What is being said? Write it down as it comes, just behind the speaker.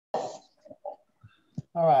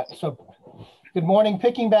All right, so good morning.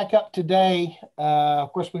 Picking back up today,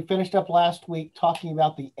 of course, we finished up last week talking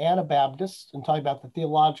about the Anabaptists and talking about the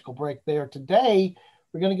theological break there. Today,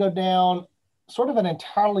 we're going to go down sort of an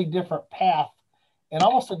entirely different path and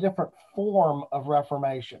almost a different form of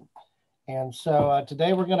Reformation. And so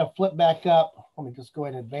today we're going to flip back up. Let me just go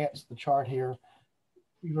ahead and advance the chart here.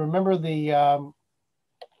 You remember the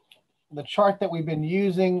chart that we've been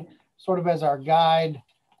using sort of as our guide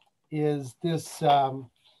is this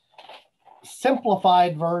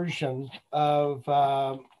simplified version of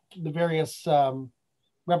the various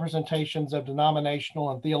representations of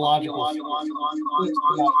denominational and theological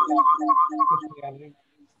Christianity.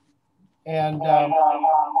 And that's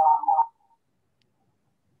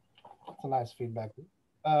a nice feedback.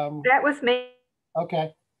 That was me.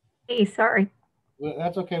 Okay. Sorry. Well,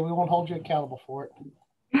 that's okay. We won't hold you accountable for it.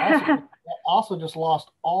 Also just lost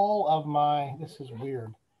all of my, this is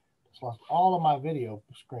weird. Just lost all of my video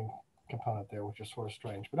screen component there, which is sort of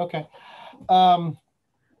strange, but okay. I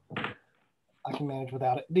can manage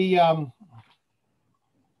without it.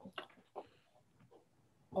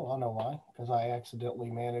 Oh, I know why, because I accidentally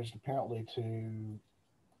managed apparently to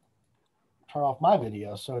turn off my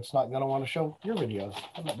video, so it's not going to want to show your videos.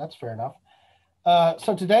 That's fair enough.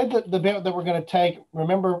 So today, the bit that we're going to take,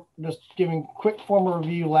 remember, just giving quick formal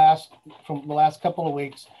review from the last couple of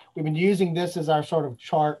weeks, we've been using this as our sort of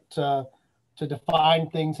chart to define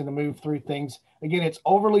things and to move through things. Again, it's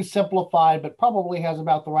overly simplified, but probably has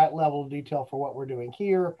about the right level of detail for what we're doing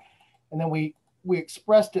here. And then we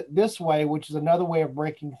expressed it this way, which is another way of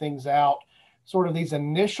breaking things out, sort of these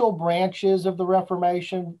initial branches of the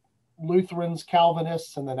Reformation, Lutherans,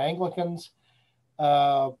 Calvinists, and then Anglicans.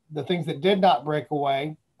 The things that did not break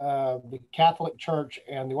away, the Catholic Church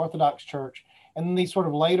and the Orthodox Church, and then these sort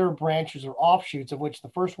of later branches or offshoots, of which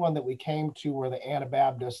the first one that we came to were the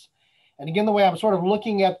Anabaptists. And again, the way I'm sort of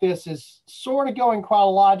looking at this is sort of going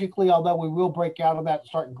chronologically, although we will break out of that and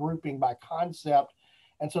start grouping by concept.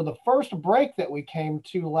 And so the first break that we came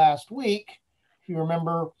to last week, if you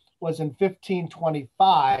remember, was in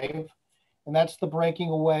 1525. And that's the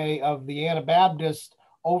breaking away of the Anabaptists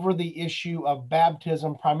over the issue of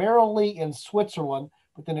baptism, primarily in Switzerland,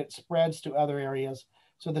 but then it spreads to other areas.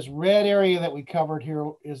 So this red area that we covered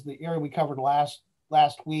here is the area we covered last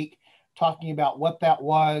week, talking about what that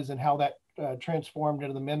was and how that transformed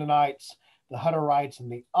into the Mennonites, the Hutterites,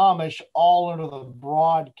 and the Amish, all under the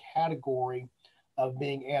broad category of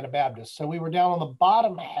being Anabaptists. So we were down on the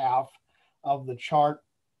bottom half of the chart,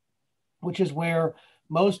 which is where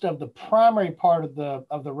most of the primary part of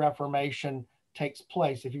the Reformation takes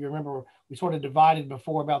place. If you remember, we sort of divided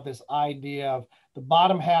before about this idea of the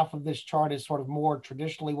bottom half of this chart is sort of more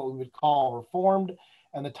traditionally what we would call Reformed,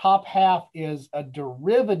 and the top half is a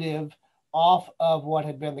derivative off of what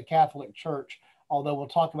had been the Catholic Church, although we'll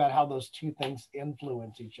talk about how those two things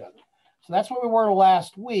influence each other. So that's where we were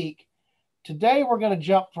last week. Today, we're going to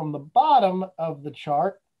jump from the bottom of the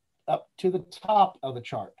chart up to the top of the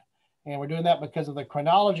chart. And we're doing that because of the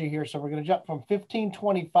chronology here. So we're going to jump from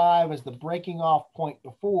 1525 as the breaking off point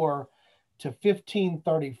before to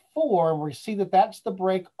 1534. And we see that that's the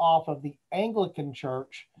break off of the Anglican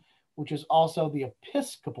Church, which is also the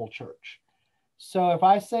Episcopal Church. So if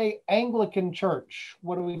I say Anglican Church,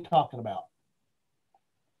 what are we talking about?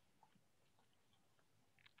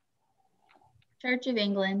 Church of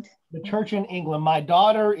England. The Church in England. My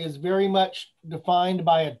daughter is very much defined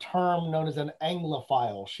by a term known as an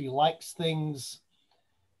Anglophile. She likes things,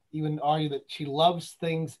 even argue that she loves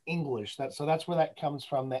things English. So that's where that comes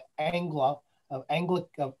from. The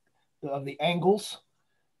of the Angles,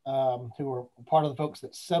 who were part of the folks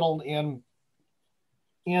that settled in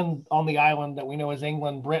on the island that we know as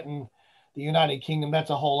England, Britain, the United Kingdom. That's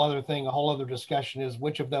a whole other thing. A whole other discussion is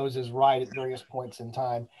which of those is right at various points in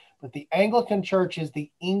time. But the Anglican Church is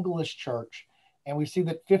the English Church. And we see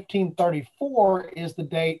that 1534 is the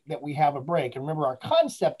date that we have a break. And remember, our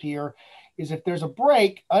concept here is if there's a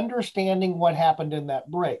break, understanding what happened in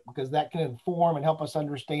that break, because that can inform and help us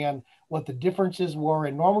understand what the differences were.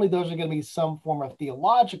 And normally those are going to be some form of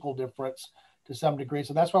theological difference to some degree.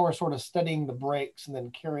 So that's why we're sort of studying the breaks and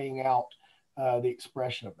then carrying out the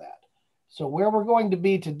expression of that. So where we're going to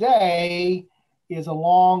be today is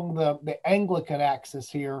along the Anglican axis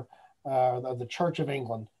here of the Church of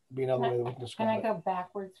England, would be another way that we can describe it. Can I go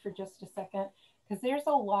backwards for just a second? Because there's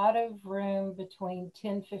a lot of room between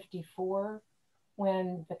 1054,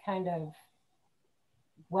 when the kind of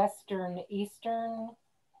Western-Eastern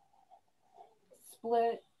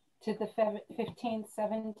split, to the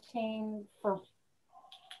 1517, for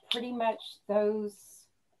pretty much those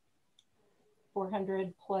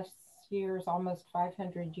 400 plus years, almost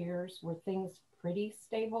 500 years, were things pretty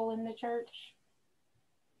stable in the church?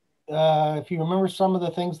 If you remember some of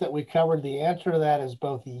the things that we covered, the answer to that is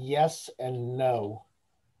both yes and no.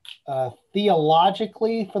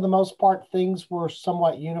 Theologically, for the most part, things were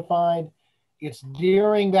somewhat unified. It's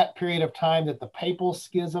during that period of time that the papal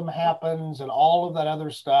schism happens and all of that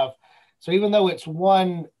other stuff. So even though it's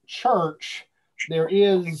one church, there's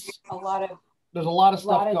a lot of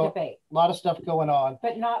stuff going on,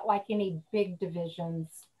 but not like any big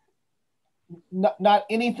divisions. Not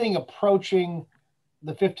anything approaching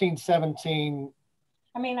the 1517.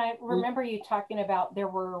 I mean, I remember you talking about there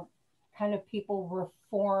were kind of people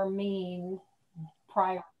reforming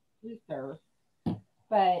prior to Luther,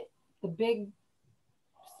 but the big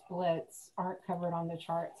splits aren't covered on the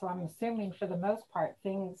chart. So I'm assuming for the most part,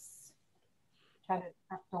 things kind of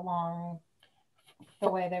trucked along the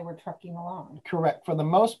way they were trucking along. Correct. For the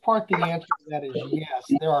most part, the answer to that is yes.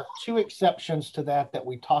 There are two exceptions to that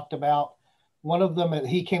we talked about. One of them,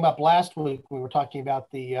 he came up last week. We were talking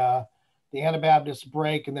about the Anabaptist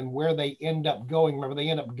break and then where they end up going. Remember, they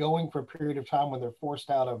end up going for a period of time when they're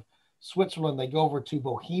forced out of Switzerland. They go over to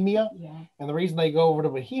Bohemia. Yeah. And the reason they go over to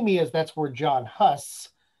Bohemia is that's where John Huss,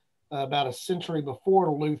 about a century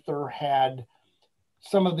before Luther, had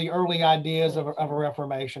some of the early ideas of a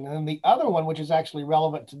Reformation. And then the other one, which is actually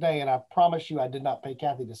relevant today, and I promise you I did not pay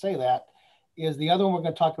Kathy to say that, is the other one we're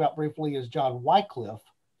going to talk about briefly is John Wycliffe,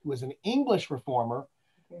 who was an English reformer.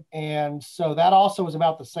 Okay. And so that also was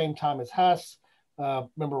about the same time as Huss.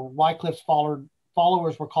 Remember, Wycliffe's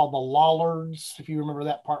followers were called the Lollards. If you remember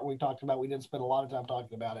that part we talked about, we didn't spend a lot of time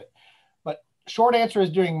talking about it. But short answer is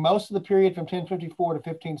during most of the period from 1054 to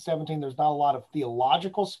 1517, there's not a lot of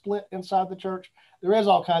theological split inside the church. There is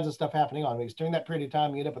all kinds of stuff happening on these. During that period of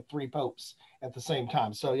time, you end up with 3 popes at the same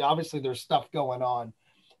time. So obviously there's stuff going on,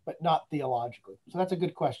 but not theologically. So that's a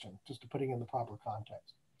good question, just to putting in the proper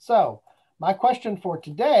context. So my question for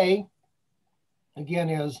today, again,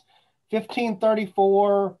 is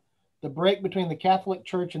 1534, the break between the Catholic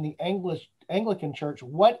Church and the Anglican Church.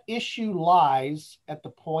 What issue lies at the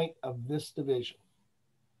point of this division?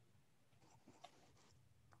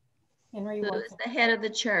 Henry, who is the head of the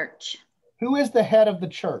church? Who is the head of the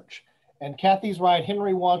church? And Kathy's right,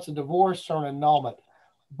 Henry wants a divorce or an annulment.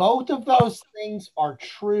 Both of those things are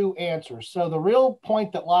true answers. So the real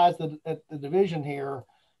point that lies at the division here,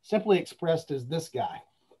 simply expressed, is this guy.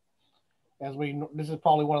 This is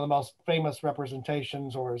probably one of the most famous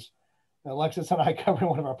representations, or as Alexis and I covered in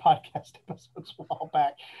one of our podcast episodes a while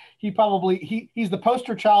back. He's the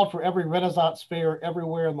poster child for every Renaissance fair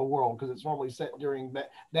everywhere in the world, because it's normally set during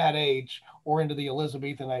that age or into the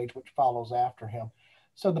Elizabethan age, which follows after him.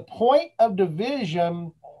 So the point of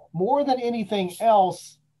division, more than anything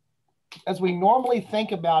else, as we normally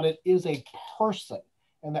think about it, is a person,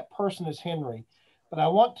 and that person is Henry. But I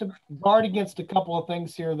want to guard against a couple of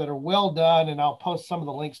things here that are well done, and I'll post some of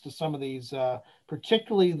the links to some of these,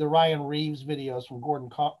 particularly the Ryan Reeves videos from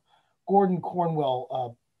Gordon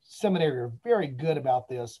Cornwell Seminary are very good about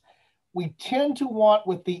this. We tend to want,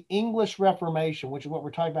 with the English Reformation, which is what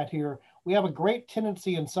we're talking about here, we have a great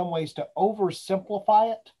tendency in some ways to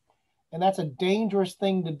oversimplify it, and that's a dangerous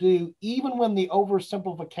thing to do, even when the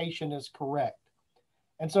oversimplification is correct.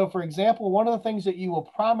 And so, for example, one of the things that you will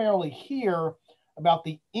primarily hear about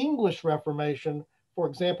the English Reformation, for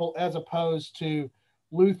example, as opposed to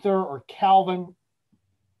Luther or Calvin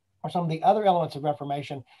or some of the other elements of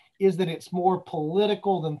Reformation, is that it's more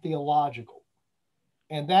political than theological.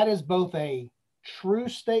 And that is both a true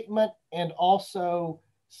statement and also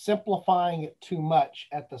simplifying it too much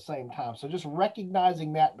at the same time. So just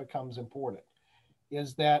recognizing that becomes important,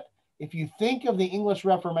 is that if you think of the English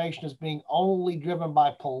Reformation as being only driven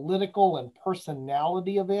by political and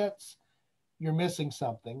personality events, you're missing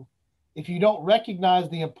something. If you don't recognize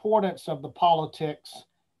the importance of the politics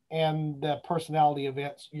and the personality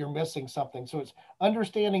events, you're missing something. So it's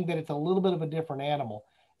understanding that it's a little bit of a different animal.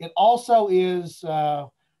 It also is, I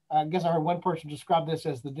guess I heard one person describe this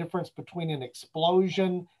as the difference between an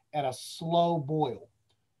explosion and a slow boil.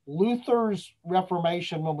 Luther's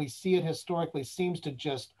Reformation, when we see it historically, seems to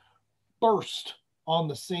just burst on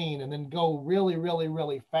the scene and then go really, really,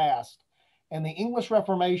 really fast. And the English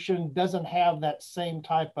Reformation doesn't have that same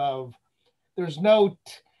type of, there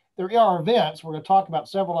are events, we're going to talk about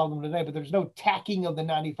several of them today, but there's no tacking of the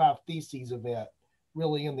 95 Theses event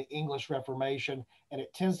really in the English Reformation, and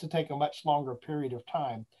it tends to take a much longer period of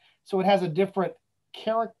time. So it has a different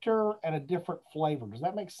character and a different flavor. Does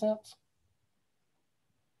that make sense?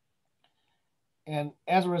 And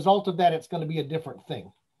as a result of that, it's going to be a different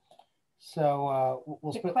thing. So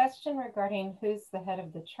the question regarding who's the head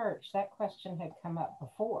of the church, that question had come up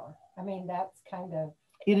before. I mean, that's kind of.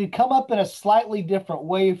 It had come up in a slightly different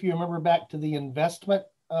way, if you remember back to the investment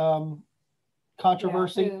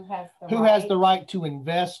controversy. Yeah, who has the right to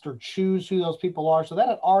invest or choose who those people are? So that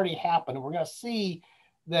had already happened. And we're going to see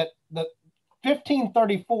that the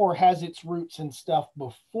 1534 has its roots in stuff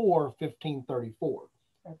before 1534.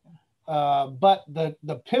 Okay. But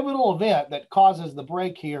the pivotal event that causes the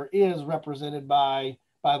break here is represented by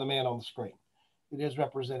the man on the screen. It is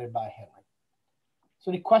represented by Henry.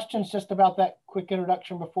 So any questions just about that quick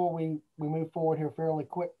introduction before we move forward here fairly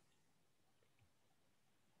quick?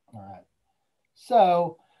 All right.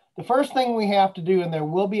 So the first thing we have to do, and there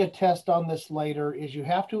will be a test on this later, is you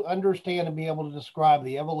have to understand and be able to describe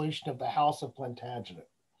the evolution of the House of Plantagenet.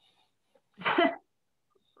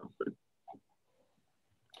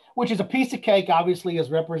 Which is a piece of cake, obviously, is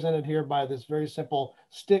represented here by this very simple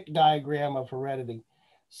stick diagram of heredity.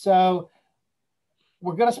 So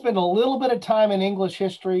we're going to spend a little bit of time in English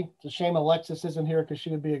history. It's a shame Alexis isn't here because she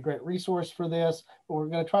would be a great resource for this. But we're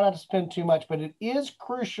going to try not to spend too much. But it is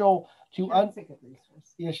crucial to... That's a good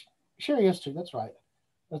resource. Yes, sure he is too. That's right.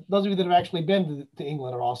 Those of you that have actually been to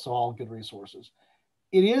England are also all good resources.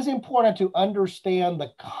 It is important to understand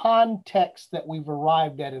the context that we've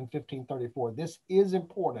arrived at in 1534. This is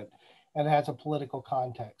important, and it has a political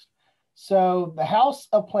context. So the House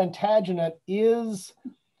of Plantagenet is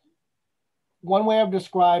one way of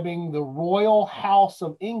describing the royal house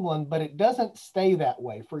of England, but it doesn't stay that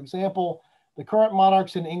way. For example, the current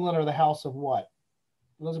monarchs in England are the House of what?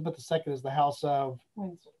 Elizabeth II is the House of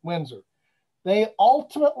Windsor. They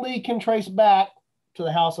ultimately can trace back to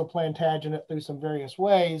the House of Plantagenet through some various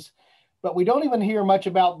ways, but we don't even hear much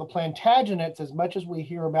about the Plantagenets as much as we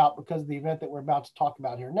hear about, because of the event that we're about to talk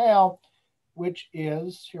about here now, which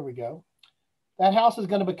is, here we go, that house is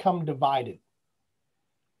going to become divided.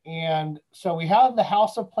 And so we have the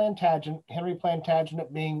House of Plantagenet, Henry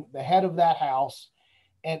Plantagenet being the head of that house,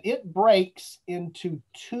 and it breaks into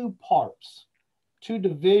two parts, two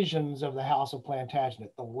divisions of the House of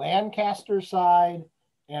Plantagenet, the Lancaster side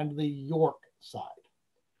and the York side.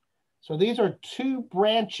 So these are two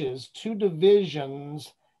branches, two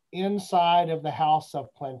divisions inside of the House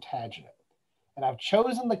of Plantagenet. And I've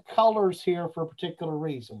chosen the colors here for a particular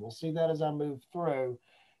reason. We'll see that as I move through.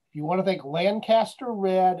 If you want to think Lancaster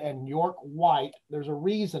red and York white, there's a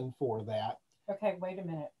reason for that. Okay, wait a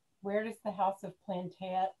minute. Where does the House of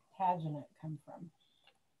Plantagenet come from?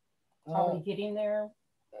 Are we getting there?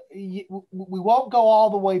 We won't go all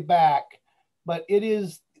the way back, but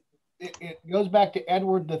it goes back to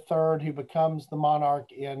Edward III, who becomes the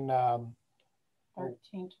monarch in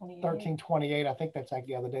 1328. I think that's the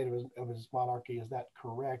date of his monarchy. Is that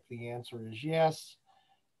correct? The answer is yes.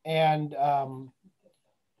 And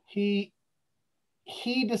he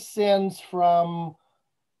descends from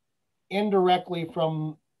indirectly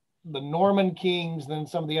from the Norman kings, then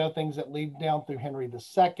some of the other things that lead down through Henry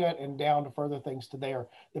II and down to further things to there.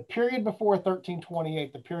 The period before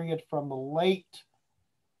 1328, the period from the late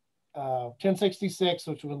 1066,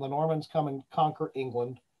 which is when the Normans come and conquer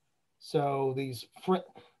England. So these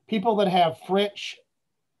people that have French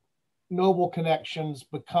noble connections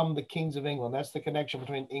become the kings of England. That's the connection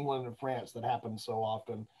between England and France that happens so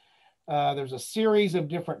often. There's a series of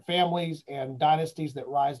different families and dynasties that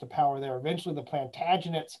rise to power there. Eventually the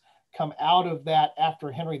Plantagenets come out of that after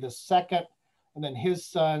Henry II, and then his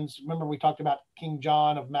sons. Remember, we talked about King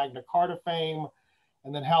John of Magna Carta fame,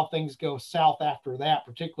 and then how things go south after that,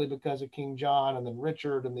 particularly because of King John and then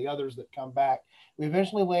Richard and the others that come back. We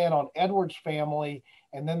eventually land on Edward's family,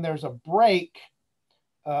 and then there's a break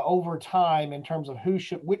over time in terms of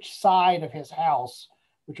which side of his house,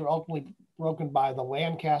 which are ultimately broken by the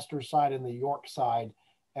Lancaster side and the York side,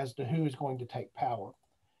 as to who is going to take power.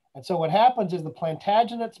 And so what happens is the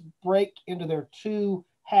Plantagenets break into their two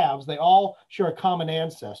halves. They all share a common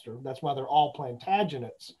ancestor. That's why they're all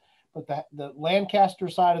Plantagenets. But the Lancaster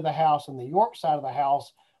side of the house and the York side of the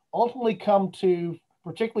house ultimately come to,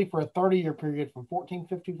 particularly for a 30-year period from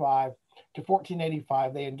 1455 to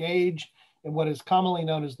 1485, they engage in what is commonly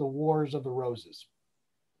known as the Wars of the Roses.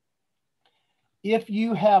 If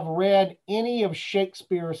you have read any of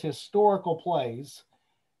Shakespeare's historical plays,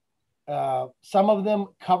 some of them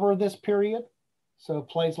cover this period. So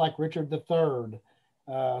plays like Richard III,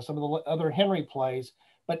 some of the other Henry plays,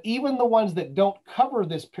 but even the ones that don't cover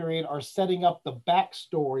this period are setting up the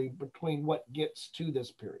backstory between what gets to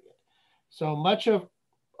this period. So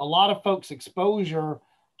a lot of folks' exposure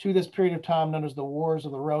to this period of time known as the Wars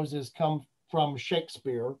of the Roses come from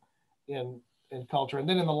Shakespeare in culture. And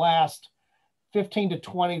then in the last 15 to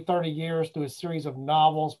 20, 30 years through a series of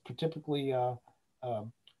novels, typically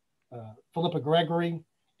Philippa Gregory,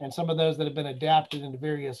 and some of those that have been adapted into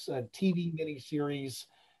various TV miniseries.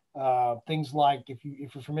 Things like, if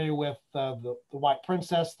you're familiar with the White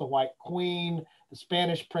Princess, the White Queen, the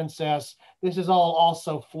Spanish Princess, this is all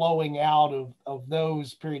also flowing out of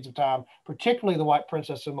those periods of time, particularly the White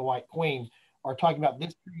Princess and the White Queen are talking about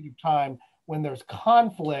this period of time when there's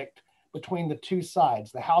conflict between the two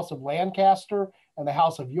sides, the House of Lancaster and the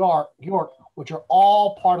House of York, which are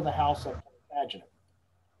all part of the House of Plantagenet.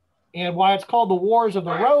 And why it's called the Wars of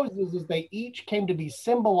the Roses is they each came to be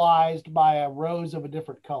symbolized by a rose of a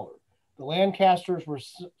different color. The Lancasters were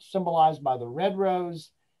symbolized by the red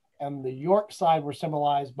rose, and the York side were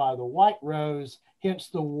symbolized by the white rose, hence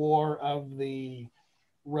the War of the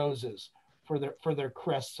Roses for their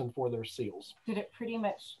crests and for their seals. Did it pretty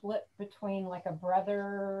much split between like a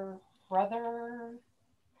brother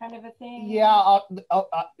kind of a thing? Yeah,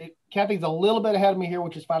 Kathy's a little bit ahead of me here,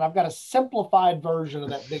 which is fine. I've got a simplified version of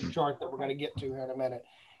that big chart that we're going to get to here in a minute.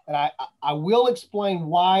 And I will explain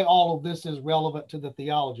why all of this is relevant to the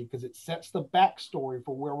theology, because it sets the backstory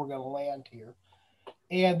for where we're going to land here.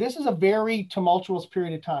 And this is a very tumultuous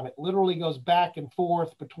period of time. It literally goes back and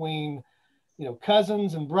forth between,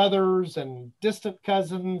 cousins and brothers and distant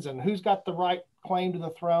cousins and who's got the right claim to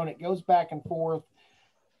the throne. It goes back and forth.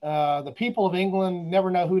 The people of England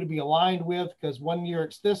never know who to be aligned with, because one year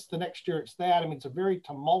it's this, the next year it's that. I mean, it's a very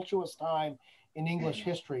tumultuous time in English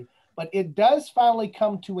history, but it does finally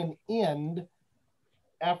come to an end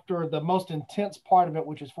after the most intense part of it,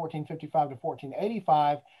 which is 1455 to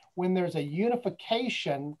 1485, when there's a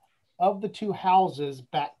unification of the two houses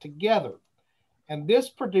back together. And this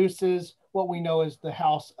produces what we know as the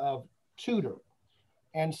House of Tudor.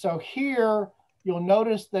 And so here you'll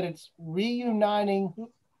notice that it's reuniting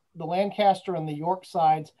the Lancaster and the York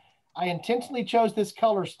sides. I intentionally chose this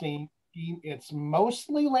color scheme. It's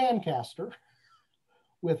mostly Lancaster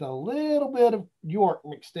with a little bit of York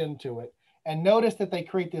mixed into it. And notice that they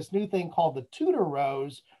create this new thing called the Tudor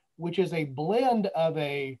rose, which is a blend of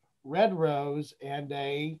a red rose and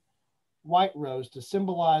a white rose to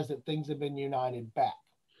symbolize that things have been united back.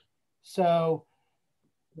 So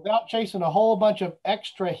without chasing a whole bunch of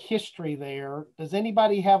extra history there, does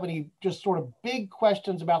anybody have any just sort of big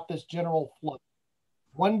questions about this general flow?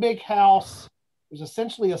 One big house. There's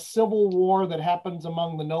essentially a civil war that happens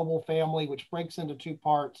among the noble family, which breaks into two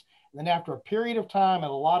parts. And then after a period of time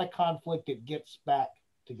and a lot of conflict, it gets back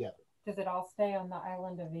together. Does it all stay on the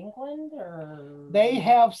island of England, or? They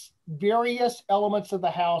have various elements of the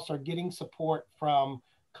house are getting support from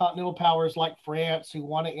continental powers like France who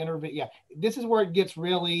want to intervene. Yeah, this is where it gets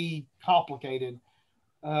really complicated.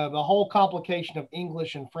 The whole complication of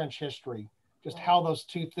English and French history, just how those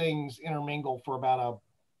two things intermingle for about a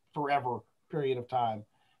forever period of time.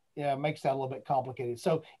 Yeah, makes that a little bit complicated.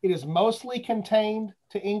 So it is mostly contained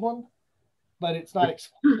to England, but it's not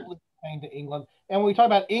exclusively contained to England. And when we talk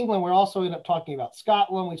about England, we're also end up talking about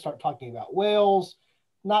Scotland. We start talking about Wales,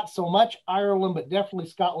 not so much Ireland, but definitely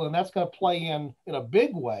Scotland. And that's going to play in a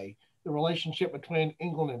big way, the relationship between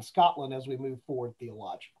England and Scotland as we move forward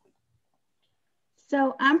theologically.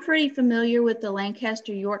 So I'm pretty familiar with the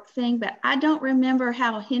Lancaster York thing, but I don't remember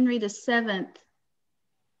how Henry VII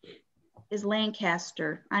is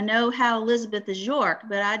Lancaster. I know how Elizabeth is York,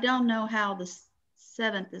 but I don't know how the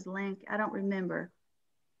 7th is I don't remember.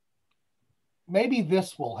 Maybe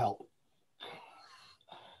this will help.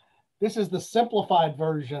 This is the simplified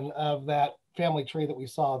version of that family tree that we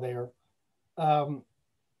saw there.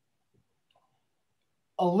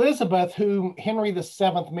 Elizabeth, whom Henry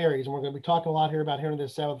VII marries, and we're going to be talking a lot here about Henry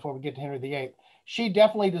VII before we get to Henry VIII, she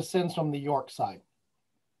definitely descends from the York side.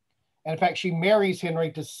 And in fact, she marries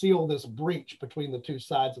Henry to seal this breach between the two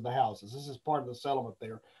sides of the houses. This is part of the settlement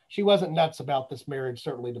there. She wasn't nuts about this marriage,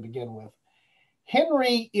 certainly to begin with.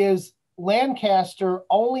 Henry is Lancaster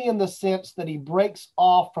only in the sense that he breaks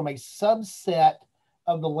off from a subset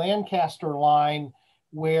of the Lancaster line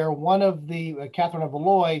where one of the, Catherine of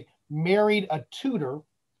Valois, married a Tudor,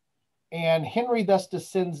 and Henry thus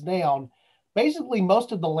descends down. Basically,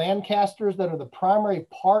 most of the Lancasters that are the primary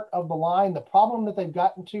part of the line, the problem that they've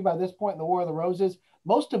gotten to by this point in the War of the Roses,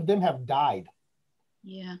 most of them have died.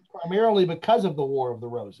 Yeah. Primarily because of the War of the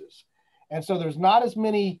Roses. And so there's not as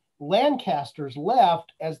many Lancasters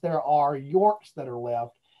left as there are Yorks that are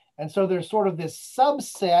left. And so there's sort of this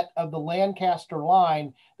subset of the Lancaster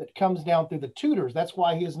line that comes down through the Tudors. That's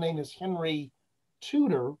why his name is Henry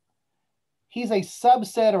Tudor. He's a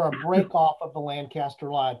subset or a break off of the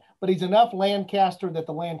Lancaster line, but he's enough Lancaster that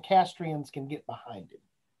the Lancastrians can get behind him.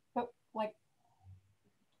 But like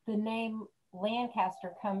the name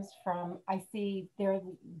Lancaster comes from, I see they're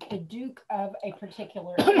the Duke of a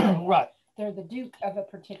particular area. Right. They're the Duke of a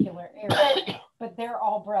particular area, but they're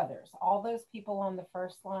all brothers. All those people on the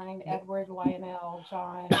first line, Edward, Lionel,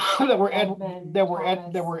 John, there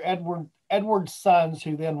were Edward's sons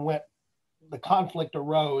who then went, the conflict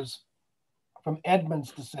arose from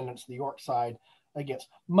Edmund's descendants, the York side, against.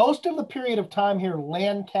 Most of the period of time here,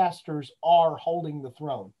 Lancasters are holding the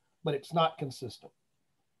throne, but it's not consistent.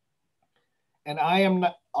 And I am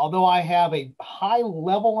not, although I have a high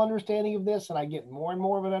level understanding of this and I get more and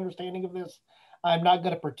more of an understanding of this, I'm not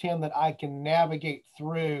going to pretend that I can navigate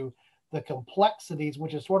through the complexities,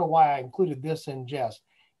 which is sort of why I included this in jest.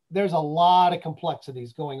 There's a lot of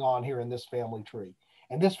complexities going on here in this family tree.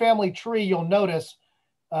 And this family tree, you'll notice,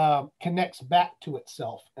 connects back to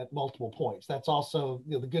itself at multiple points. That's also,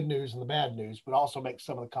 you know, the good news and the bad news, but also makes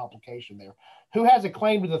some of the complication there. Who has a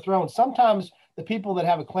claim to the throne? Sometimes the people that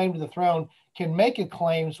have a claim to the throne can make a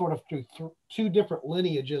claim sort of through two different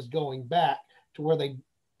lineages going back to where they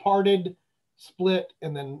parted, split,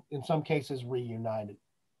 and then in some cases reunited.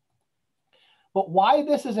 But why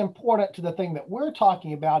this is important to the thing that we're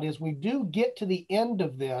talking about is we do get to the end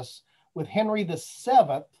of this with Henry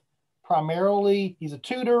VII. Primarily, he's a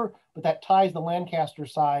Tudor, but that ties the Lancaster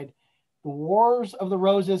side. The Wars of the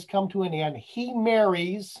Roses come to an end. He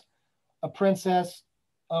marries a princess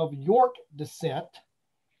of York descent.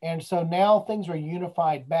 And so now things are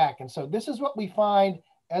unified back. And so this is what we find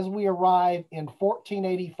as we arrive in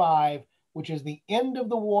 1485, which is the end of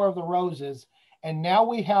the War of the Roses. And now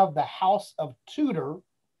we have the House of Tudor,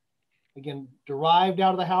 again, derived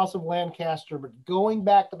out of the House of Lancaster, but going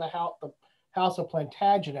back to the House of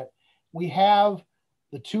Plantagenet. We have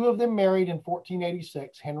the two of them married in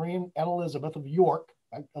 1486, Henry and Elizabeth of York,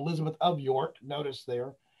 notice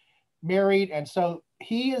there, married. And so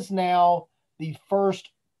he is now the first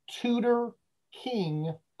Tudor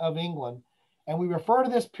king of England. And we refer to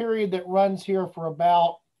this period that runs here for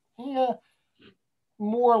about,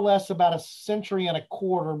 more or less about a century and a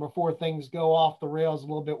quarter before things go off the rails a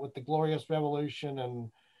little bit with the Glorious Revolution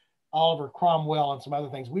and Oliver Cromwell and some other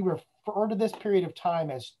things. We refer to this period of time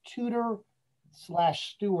as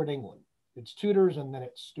Tudor/Stuart England. It's Tudors and then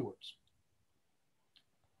it's Stuarts.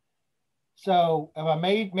 So have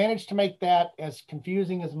I managed to make that as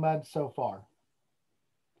confusing as mud so far?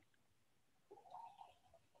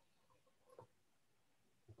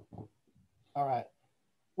 All right.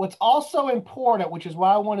 What's also important, which is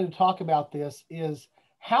why I wanted to talk about this, is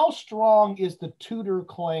how strong is the Tudor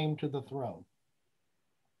claim to the throne?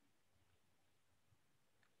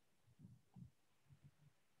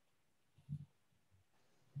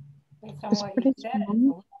 Based on what you said, it's a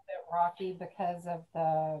little bit rocky because of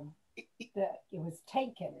it was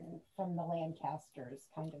taken from the Lancasters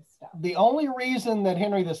kind of stuff. The only reason that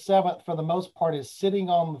Henry VII, for the most part, is sitting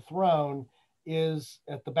on the throne is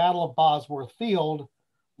at the Battle of Bosworth Field.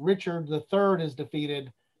 Richard III is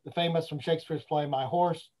defeated, the famous from Shakespeare's play, a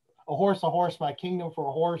horse, my kingdom for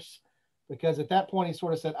a horse, because at that point he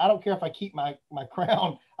sort of said, I don't care if I keep my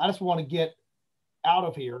crown, I just want to get out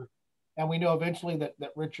of here. And we know eventually that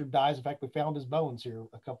Richard dies. In fact, we found his bones here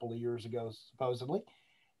a couple of years ago, supposedly.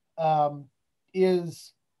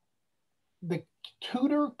 Is the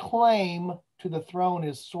Tudor claim to the throne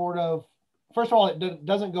is sort of, first of all, it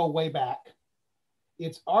doesn't go way back.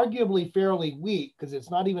 It's arguably fairly weak because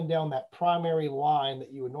it's not even down that primary line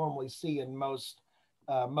that you would normally see in most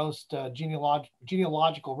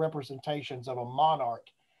genealogical representations of a monarch.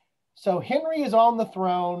 So Henry is on the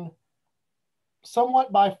throne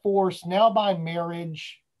somewhat by force, now by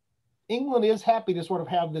marriage. England is happy to sort of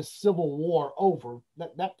have this civil war over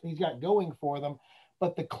that he's got going for them,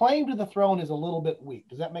 but the claim to the throne is a little bit weak.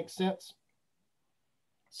 Does that make sense?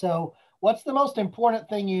 So what's the most important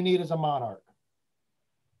thing you need as a monarch?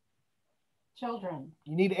 Children.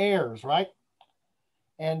 You need heirs, right?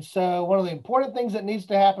 And so one of the important things that needs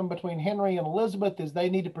to happen between Henry and Elizabeth is they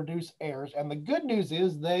need to produce heirs. And the good news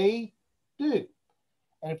is they do.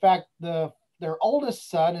 And in fact, their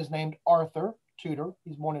oldest son is named Arthur Tudor.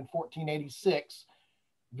 He's born in 1486,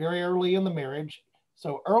 very early in the marriage.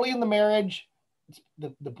 So early in the marriage,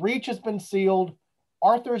 the breach has been sealed.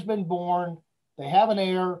 Arthur's been born. They have an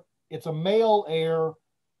heir. It's a male heir.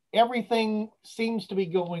 Everything seems to be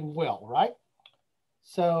going well, right?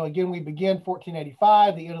 So again, we begin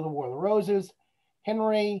 1485, the end of the War of the Roses.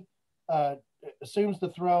 Henry assumes the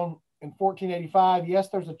throne in 1485. Yes,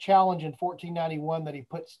 there's a challenge in 1491 that he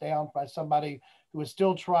puts down by somebody who is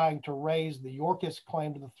still trying to raise the Yorkist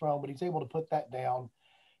claim to the throne, but he's able to put that down.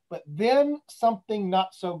 But then something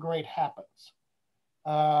not so great happens.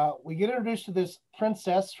 We get introduced to this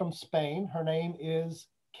princess from Spain. Her name is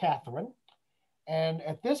Catherine. And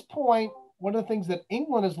at this point, one of the things that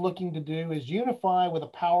England is looking to do is unify with a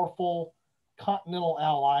powerful continental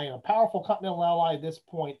ally. And a powerful continental ally at this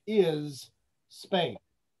point is Spain.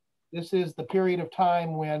 This is the period of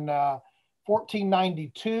time when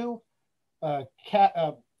 1492,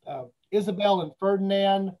 Isabel and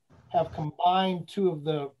Ferdinand have combined two of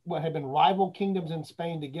the what had been rival kingdoms in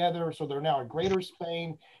Spain together. So they're now a greater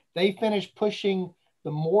Spain. They finished pushing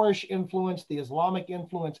the Moorish influence, the Islamic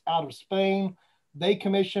influence out of Spain. They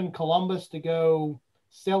commissioned Columbus to go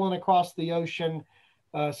sailing across the ocean.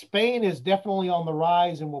 Spain is definitely on the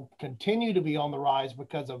rise and will continue to be on the rise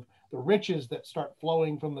because of the riches that start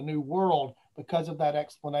flowing from the New World because of that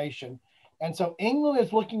explanation. And so England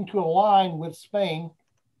is looking to align with Spain.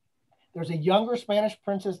 There's a younger Spanish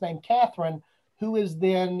princess named Catherine who is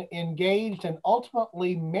then engaged and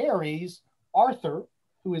ultimately marries Arthur,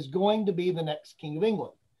 who is going to be the next King of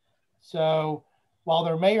England. So while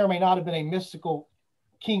there may or may not have been a mystical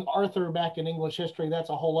King Arthur back in English history, that's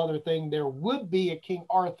a whole other thing. There would be a King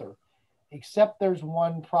Arthur, except there's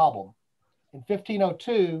one problem. In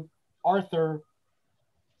 1502, Arthur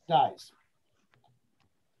dies.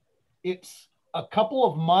 It's a couple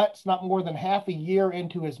of months, not more than half a year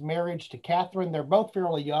into his marriage to Catherine. They're both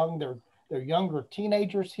fairly young. They're younger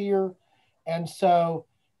teenagers here. And so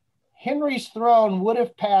Henry's throne would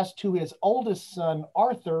have passed to his oldest son,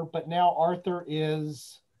 Arthur, but now Arthur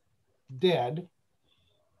is dead.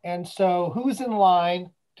 And so who's in line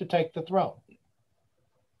to take the throne?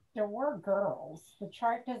 There were girls. The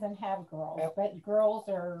chart doesn't have girls, but girls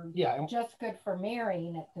are just good for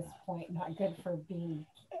marrying at this point, not good for being.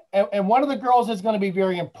 And one of the girls is going to be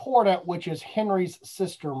very important, which is Henry's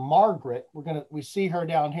sister, Margaret. We see her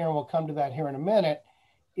down here, and we'll come to that here in a minute,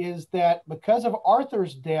 is that because of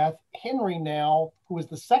Arthur's death, Henry now, who is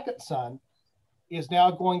the second son, is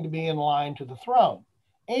now going to be in line to the throne.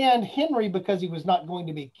 And Henry, because he was not going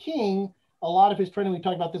to be king, a lot of his training, we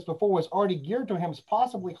talked about this before, was already geared to him as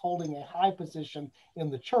possibly holding a high position in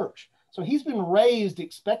the church. So he's been raised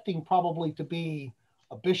expecting probably to be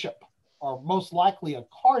a bishop or most likely a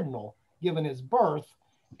cardinal given his birth.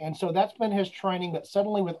 And so that's been his training. But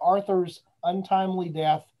suddenly with Arthur's untimely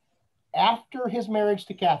death, after his marriage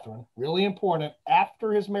to Catherine, really important,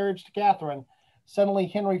 after his marriage to Catherine, suddenly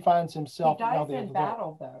Henry finds himself. He dies in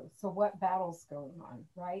battle, though. So what battle's going on,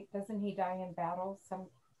 right? Doesn't he die in battle?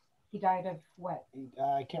 He died of what?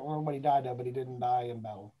 I can't remember what he died of, but he didn't die in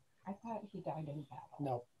battle. I thought he died in battle.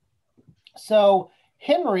 No. So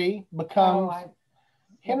Henry becomes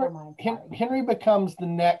Henry becomes the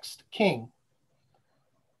next king.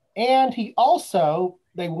 And he also,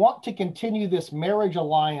 they want to continue this marriage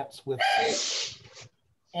alliance with Spain.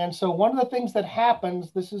 And so one of the things that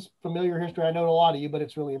happens, this is familiar history, I know to a lot of you, but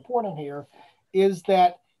it's really important here, is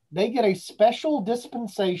that they get a special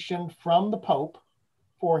dispensation from the Pope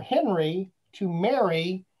for Henry to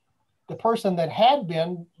marry the person that had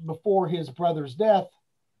been, before his brother's death,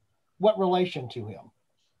 what relation to him?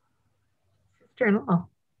 Sister-in-law.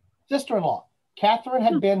 Sister-in-law. Catherine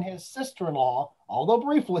had been his sister-in-law, although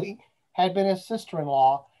briefly, had been his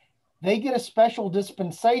sister-in-law. They get a special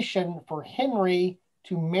dispensation for Henry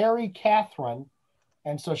to marry Catherine.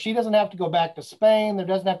 And so she doesn't have to go back to Spain. There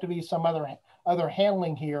doesn't have to be some other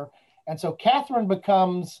handling here. And so Catherine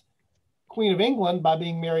becomes Queen of England by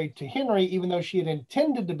being married to Henry, even though she had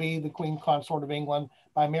intended to be the Queen Consort of England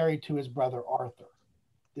by married to his brother Arthur.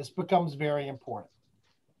 This becomes very important.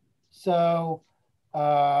 So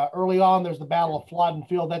early on, there's the Battle of Flodden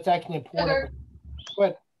Field. That's actually important. Go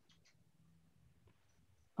ahead.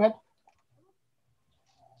 Go ahead.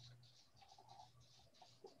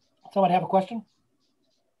 Someone have a question?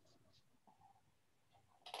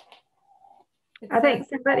 I think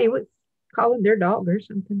somebody was calling their dog or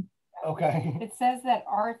something. Okay. It says that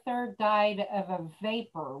Arthur died of a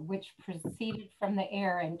vapor which proceeded from the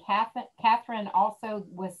air, and Catherine also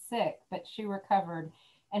was sick, but she recovered,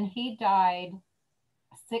 and he died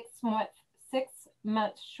 6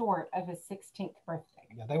 months short of his 16th birthday.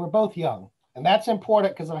 Yeah, they were both young, and that's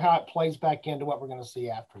important because of how it plays back into what we're going to see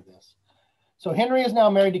after this. So Henry is now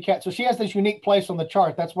married to Cat. So she has this unique place on the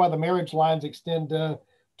chart. That's why the marriage lines extend to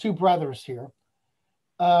two brothers here.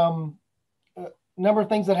 Number of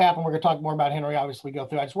things that happen. We're going to talk more about Henry, obviously, go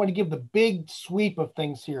through. I just want to give the big sweep of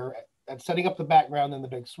things here and setting up the background and the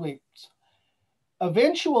big sweeps.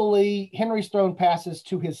 Eventually, Henry's throne passes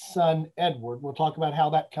to his son, Edward. We'll talk about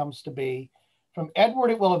how that comes to be. From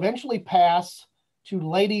Edward, it will eventually pass to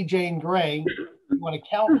Lady Jane Grey. You want to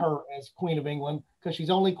count her as Queen of England because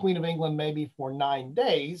she's only Queen of England maybe for 9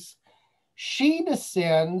 days. She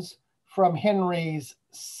descends from Henry's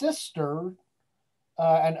sister,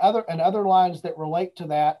 and other lines that relate to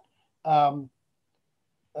that.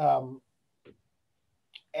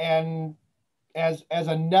 and as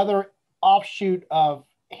another offshoot of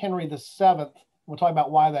Henry VII, we'll talk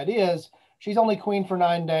about why that is. She's only queen for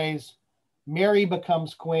 9 days. Mary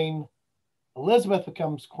becomes queen. Elizabeth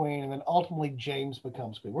becomes queen, and then ultimately James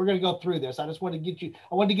becomes queen. We're going to go through this. I just want to get you,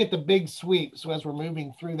 I wanted to get the big sweep. So as we're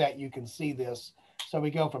moving through that, you can see this. So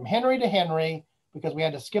we go from Henry to Henry, because we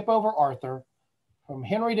had to skip over Arthur, from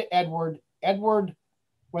Henry to Edward. Edward,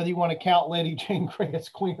 whether you want to count Lady Jane Grey as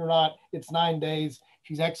queen or not, it's 9 days.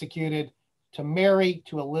 She's executed. To Mary,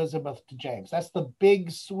 to Elizabeth, to James. That's the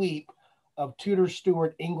big sweep of Tudor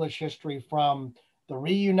Stuart English history, from the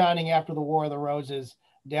reuniting after the War of the Roses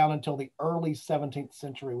down until the early 17th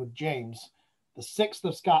century with James, the 6th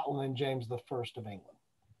of Scotland, and James the 1st of England.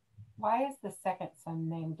 Why is the second son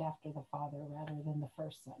named after the father rather than the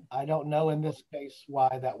first son? I don't know in this case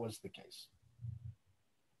why that was the case.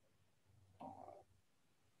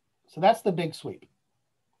 So that's the big sweep.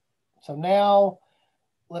 So now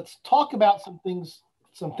let's talk about some things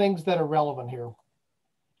that are relevant here.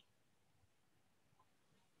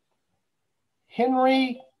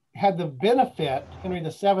 Henry VII had the benefit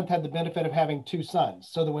of having 2 sons,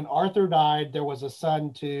 so that when Arthur died, there was a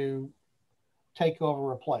son to take over,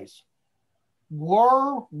 replace.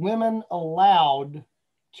 Were women allowed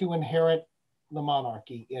to inherit the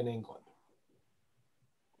monarchy in England?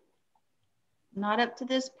 Not up to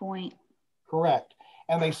this point. Correct.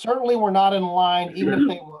 And they certainly were not in line, even if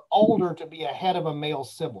they were older, to be ahead of a male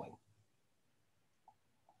sibling.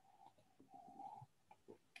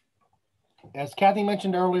 As Kathy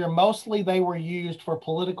mentioned earlier, mostly they were used for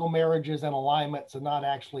political marriages and alignments and not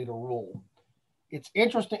actually to rule. It's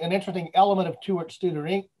interesting, an interesting element of Tudor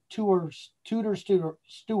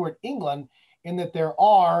Stuart England, in that there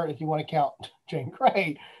are, if you want to count Jane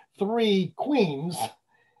Grey, 3 queens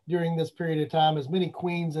during this period of time, as many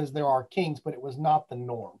queens as there are kings, but it was not the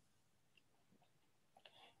norm.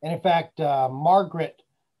 And in fact, Margaret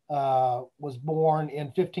was born in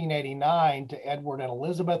 1589 to Edward and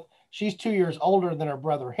Elizabeth. She's 2 years older than her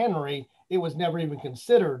brother Henry. It was never even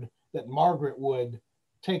considered that Margaret would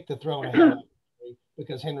take the throne ahead of Henry,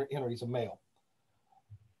 because Henry's a male.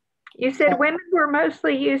 You said women were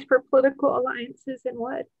mostly used for political alliances and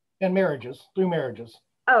what? And marriages, through marriages.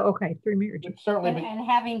 Oh, okay, through marriages. Certainly, and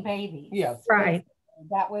having babies. Yes. Right.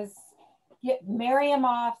 That was, marry them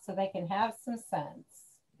off so they can have some sons.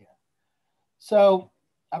 Yeah. So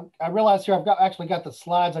I realize here I've actually got the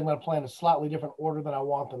slides. I'm going to play in a slightly different order than I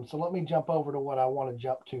want them. So let me jump over to what I want to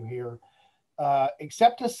jump to here.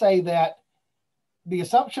 Except to say that the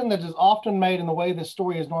assumption that is often made in the way this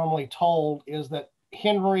story is normally told is that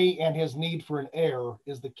Henry and his need for an heir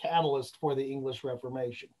is the catalyst for the English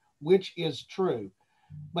Reformation, which is true.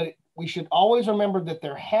 But we should always remember that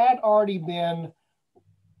there had already been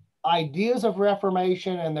ideas of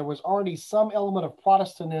Reformation, and there was already some element of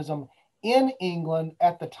Protestantism in England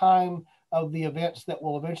at the time of the events that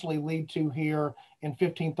will eventually lead to here in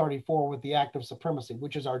 1534 with the Act of Supremacy,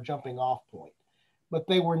 which is our jumping off point. But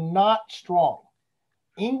they were not strong.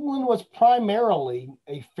 England was primarily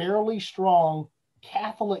a fairly strong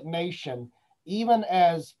Catholic nation, even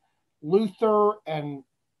as Luther and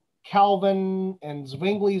Calvin and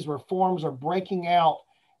Zwingli's reforms are breaking out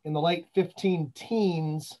in the late 15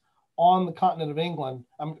 teens on the continent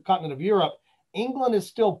of Europe. England is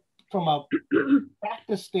still, from a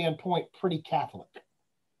practice standpoint, pretty Catholic.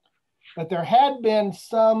 But there had been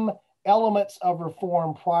some elements of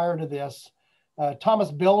reform prior to this.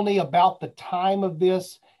 Thomas Bilney, about the time of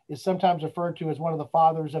this, is sometimes referred to as one of the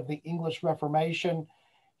fathers of the English Reformation.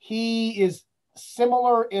 He is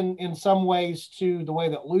similar in some ways to the way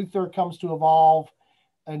that Luther comes to evolve,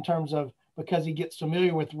 in terms of, because he gets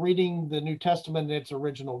familiar with reading the New Testament in its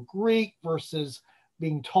original Greek versus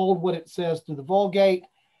being told what it says through the Vulgate.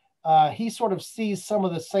 He sort of sees some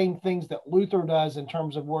of the same things that Luther does in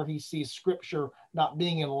terms of where he sees scripture not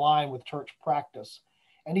being in line with church practice.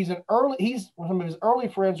 And one of his early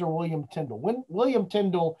friends are William Tyndale. William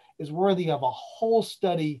Tyndale is worthy of a whole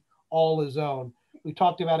study all his own. We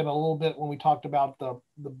talked about him a little bit when we talked about the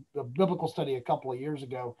biblical study a couple of years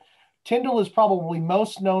ago. Tyndale is probably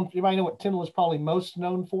most known. Anybody know what Tyndale is probably most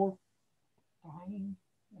known for? Dying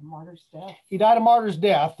a martyr's death. He died a martyr's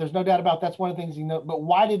death. There's no doubt about that's one of the things he knows. But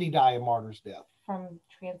why did he die a martyr's death? From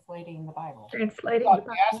translating the Bible. Translating the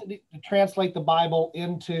Bible. He asked to translate the Bible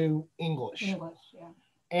into English. English, yeah.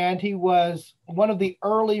 And he was one of the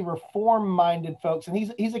early reform-minded folks. And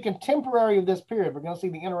he's a contemporary of this period. We're going to see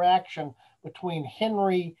the interaction between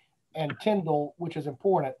Henry and Tyndale, which is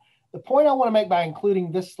important. The point I want to make by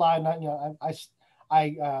including this slide,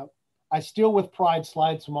 I steal with pride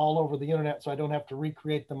slides from all over the internet, so I don't have to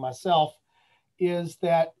recreate them myself, is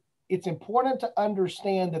that it's important to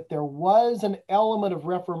understand that there was an element of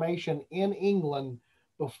Reformation in England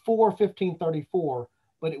before 1534,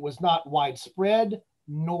 but it was not widespread,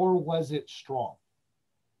 nor was it strong.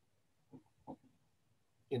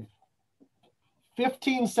 In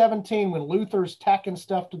 1517, when Luther's tacking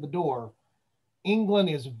stuff to the door, England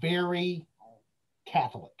is very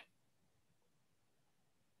Catholic.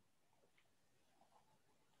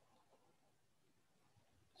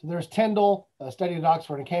 So there's Tyndale, studied at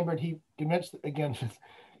Oxford and Cambridge. He convinced, again,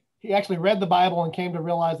 he actually read the Bible and came to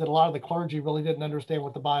realize that a lot of the clergy really didn't understand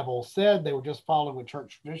what the Bible said. They were just following the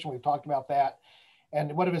church tradition. We've talked about that.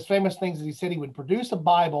 And one of his famous things is he said he would produce a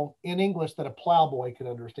Bible in English that a plowboy could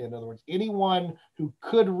understand. In other words, anyone who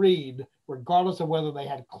could read, regardless of whether they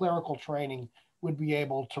had clerical training, would be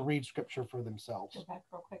able to read scripture for themselves. Go back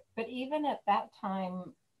real quick. But even at that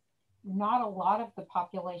time, not a lot of the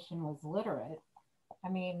population was literate. I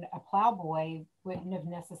mean, a plowboy wouldn't have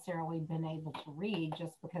necessarily been able to read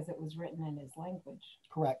just because it was written in his language.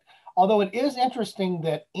 Correct. Although it is interesting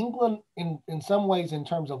that England, in some ways, in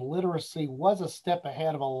terms of literacy, was a step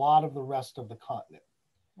ahead of a lot of the rest of the continent.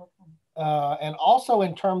 Okay. And also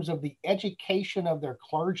in terms of the education of their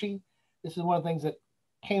clergy. This is one of the things that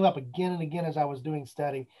came up again and again as I was doing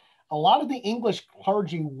study. A lot of the English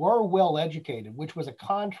clergy were well educated, which was a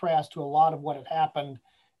contrast to a lot of what had happened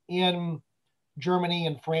in Germany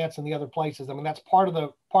and France and the other places. I mean, that's part of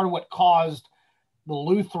what caused the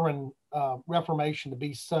Lutheran Reformation to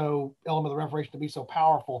be so, element of the Reformation to be so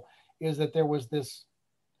powerful, is that there was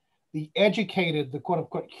the educated, the quote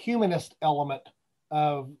unquote humanist element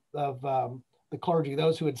of the clergy,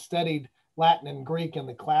 those who had studied Latin and Greek and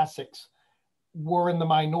the classics, were in the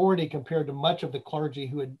minority compared to much of the clergy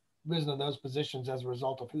who had risen in those positions as a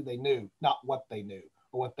result of who they knew, not what they knew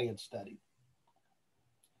or what they had studied.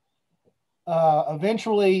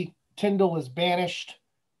 Eventually, Tyndale is banished.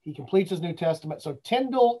 He completes his New Testament. So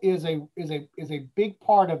Tyndale is a big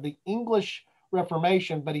part of the English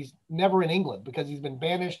Reformation, but he's never in England because he's been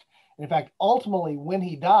banished. And in fact, ultimately, when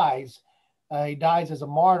he dies as a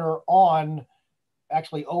martyr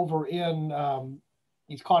actually over in,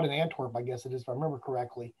 he's caught in Antwerp, I guess it is, if I remember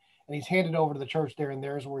correctly. And he's handed over to the church there, and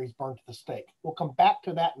there's where he's burnt to the stake. We'll come back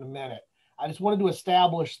to that in a minute. I just wanted to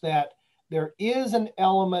establish that there is an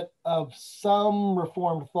element of some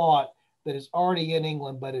Reformed thought that is already in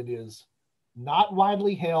England, but it is not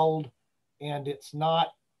widely held and it's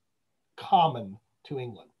not common to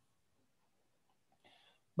England.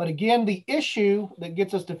 But again, the issue that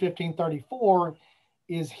gets us to 1534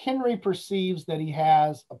 is Henry perceives that he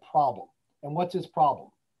has a problem. And what's his problem?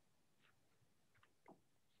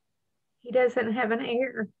 He doesn't have an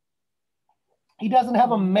heir. He doesn't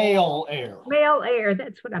have a male heir. Male heir,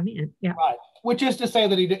 that's what I meant. Yeah. Right. Which is to say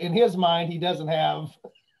that in his mind, he doesn't have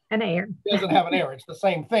an heir. He doesn't have an heir. It's the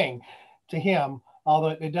same thing to him,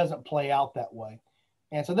 although it doesn't play out that way.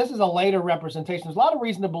 And so this is a later representation. There's a lot of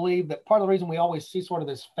reason to believe that part of the reason we always see sort of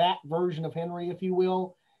this fat version of Henry, if you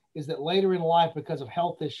will, is that later in life, because of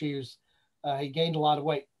health issues, he gained a lot of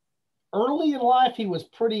weight. Early in life, he was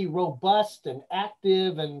pretty robust and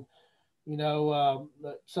active, and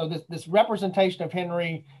so this representation of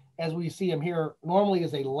Henry, as we see him here, normally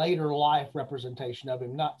is a later life representation of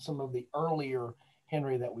him, not some of the earlier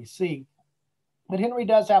Henry that we see. But Henry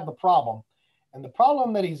does have the problem, and the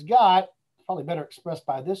problem that he's got, probably better expressed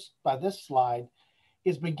by this slide,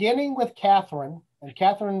 is beginning with Catherine, and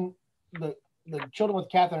Catherine, the children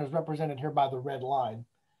with Catherine is represented here by the red line.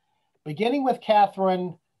 Beginning with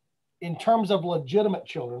Catherine in terms of legitimate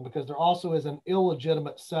children, because there also is an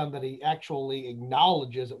illegitimate son that he actually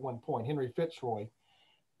acknowledges at one point, Henry Fitzroy.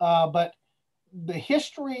 But the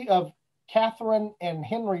history of Catherine and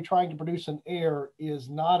Henry trying to produce an heir is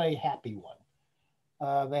not a happy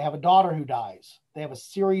one. They have a daughter who dies. They have a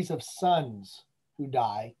series of sons who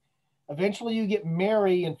die. Eventually you get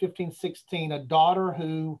Mary in 1516, a daughter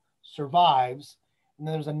who survives. And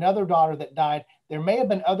then there's another daughter that died. There may have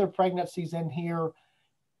been other pregnancies in here.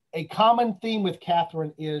 A common theme with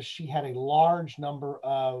Catherine is she had a large number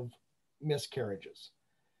of miscarriages.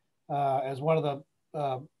 As one of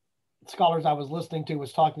the scholars I was listening to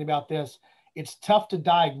was talking about this, it's tough to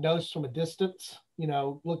diagnose from a distance,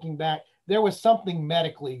 looking back. There was something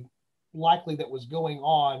medically likely that was going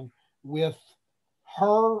on with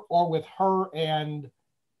her or with her and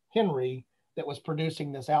Henry that was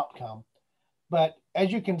producing this outcome. But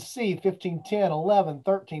as you can see, 15, 10, 11,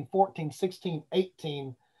 13, 14, 16,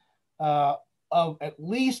 18, of at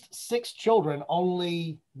least 6 children,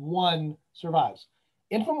 only 1 survives.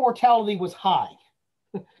 Infant mortality was high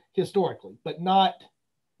historically, but not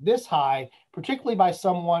this high, particularly by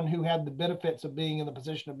someone who had the benefits of being in the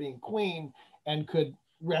position of being queen and could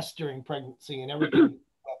rest during pregnancy and everything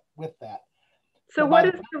with that. So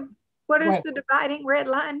But what Go does ahead. the dividing red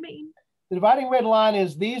line mean? The dividing red line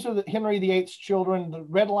is these are the Henry VIII's children. The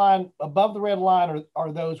red line, above the red line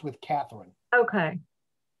are those with Catherine. Okay.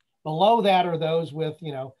 Below that are those with,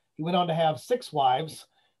 he went on to have 6 wives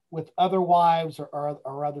with other wives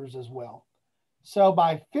or others as well. So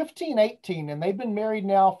by 1518, and they've been married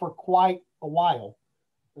now for quite a while.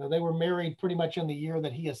 They were married pretty much in the year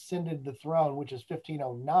that he ascended the throne, which is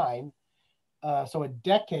 1509. So a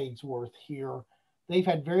decade's worth here. They've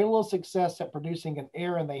had very little success at producing an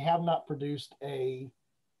heir, and they have not produced a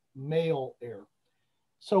male heir.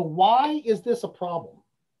 So why is this a problem?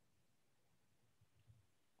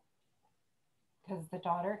 Because the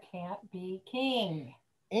daughter can't be king.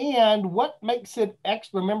 And what makes it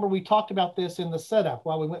extra? Remember, we talked about this in the setup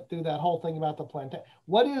while we went through that whole thing about the plantation.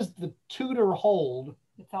 What is the Tudor hold?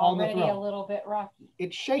 It's already a little bit rocky.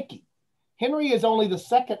 It's shaky. Henry is only the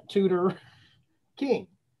 2nd Tudor king.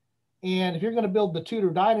 And if you're going to build the Tudor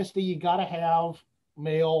dynasty, you got to have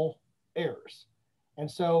male heirs. And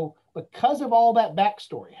so because of all that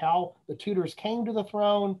backstory, how the Tudors came to the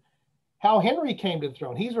throne, how Henry came to the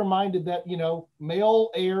throne, he's reminded that, male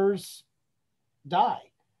heirs die.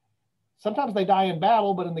 Sometimes they die in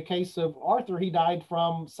battle, but in the case of Arthur, he died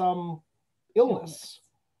from some illness.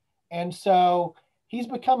 And so he's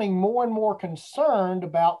becoming more and more concerned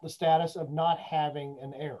about the status of not having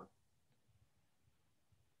an heir.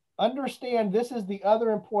 Understand, this is the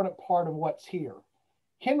other important part of what's here.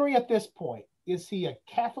 Henry at this point, is he a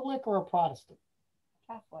Catholic or a Protestant?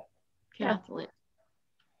 Catholic. Catholic.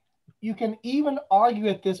 You can even argue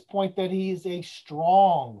at this point that he is a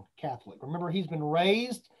strong Catholic. Remember, he's been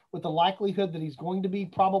raised with the likelihood that he's going to be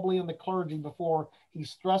probably in the clergy before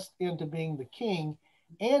he's thrust into being the king.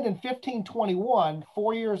 And in 1521,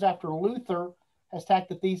 4 years after Luther has tacked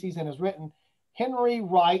the theses and has written, Henry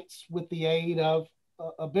writes, with the aid of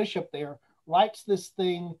a bishop there, writes this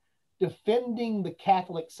thing defending the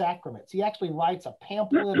Catholic sacraments. He actually writes a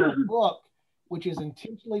pamphlet or a book which is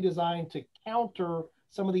intentionally designed to counter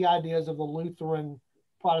some of the ideas of the Lutheran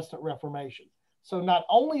Protestant Reformation. So not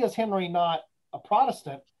only is Henry not a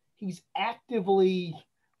Protestant, he's actively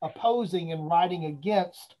opposing and writing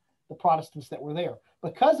against the Protestants that were there.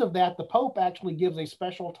 Because of that, the Pope actually gives a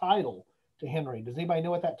special title to Henry. Does anybody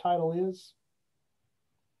know what that title is?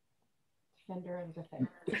 Defender of the faith.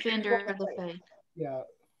 Defender of the faith. Yeah,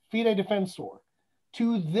 Fide Defensor.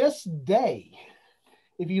 To this day,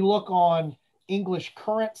 if you look on English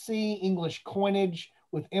currency, English coinage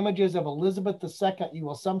with images of Elizabeth II, you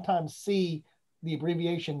will sometimes see the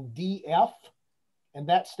abbreviation DF, and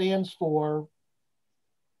that stands for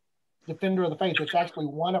Defender of the Faith. It's actually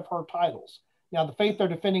one of her titles. Now, the faith they're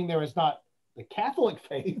defending there is not the Catholic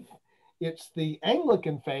faith, it's the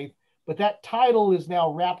Anglican faith, but that title is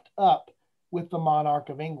now wrapped up with the monarch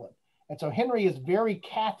of England. And so Henry is very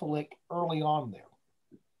Catholic early on there.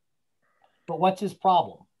 But what's his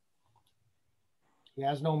problem? He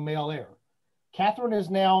has no male heir. Catherine is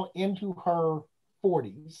now into her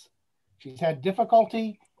 40s. She's had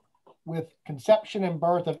difficulty with conception and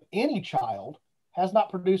birth of any child, has not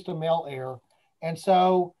produced a male heir. And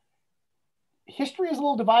so history is a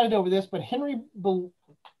little divided over this, but Henry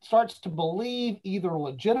starts to believe, either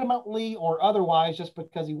legitimately or otherwise, just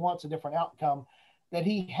because he wants a different outcome, that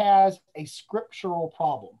he has a scriptural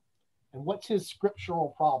problem. And what's his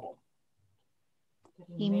scriptural problem?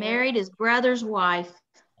 He married his brother's wife.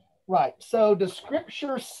 Right. So does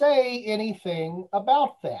scripture say anything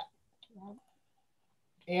about that?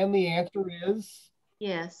 And the answer is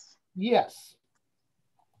yes. Yes.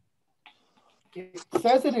 It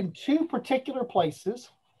says it in 2 particular places.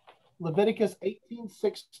 Leviticus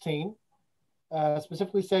 18:16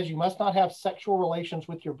 specifically says you must not have sexual relations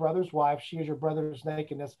with your brother's wife. She is your brother's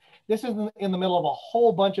nakedness. This is in the middle of a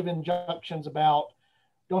whole bunch of injunctions about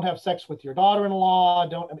don't have sex with your daughter-in-law.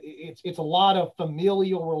 It's a lot of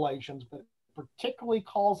familial relations, but it particularly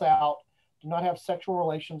calls out do not have sexual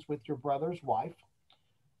relations with your brother's wife.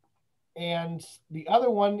 And the other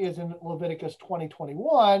one is in Leviticus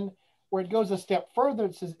 20:21, where it goes a step further.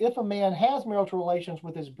 It says, if a man has marital relations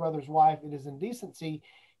with his brother's wife, it is indecency.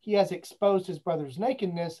 He has exposed his brother's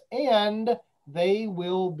nakedness, and they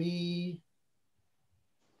will be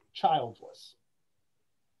childless.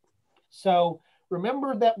 So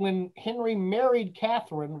remember that when Henry married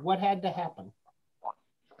Catherine, what had to happen?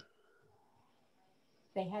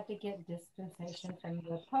 They had to get dispensation from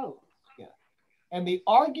the Pope. Yeah. And the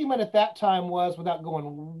argument at that time was, without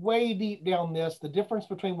going way deep down this, the difference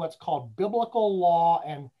between what's called biblical law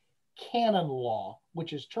and canon law,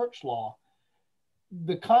 which is church law.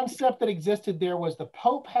 the concept that existed there was the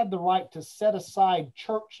Pope had the right to set aside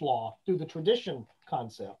church law through the tradition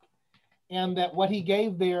concept. And that what he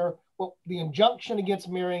gave there, well, the injunction against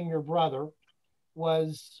marrying your brother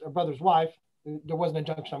was, or brother's wife, there was an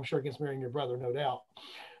injunction, I'm sure, against marrying your brother, no doubt.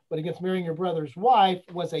 But against marrying your brother's wife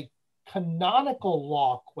was a canonical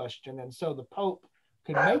law question. And so the Pope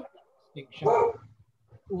could make that distinction.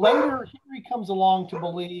 Later, Henry comes along to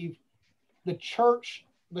believe the church,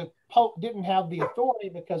 the Pope didn't have the authority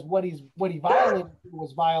because what he violated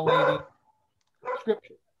was violating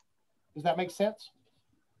Scripture. Does that make sense?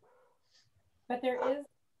 But there is,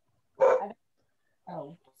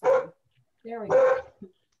 oh, sorry. There we go.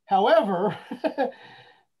 However,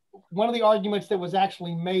 one of the arguments that was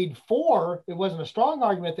actually made for, it wasn't a strong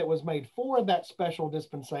argument that was made for that special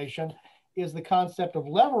dispensation, is the concept of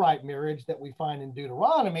levirate marriage that we find in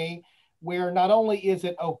Deuteronomy, where not only is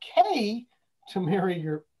it okay to marry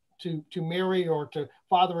marry or to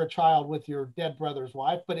father a child with your dead brother's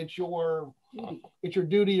wife, but it's your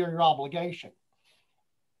duty or your obligation.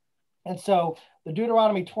 And so the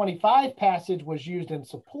Deuteronomy 25 passage was used in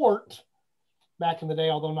support back in the day,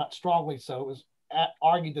 although not strongly so. It was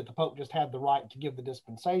argued that the Pope just had the right to give the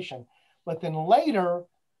dispensation. But then later,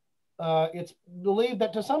 it's believed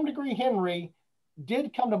that to some degree Henry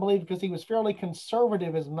did come to believe, because he was fairly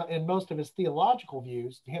conservative in most of his theological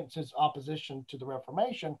views, hence his opposition to the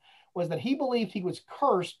Reformation, was that he believed he was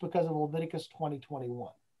cursed because of Leviticus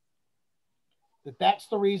 20:21. That's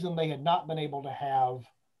the reason they had not been able to have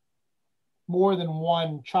more than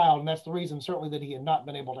one child. And that's the reason certainly that he had not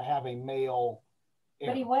been able to have a male heir.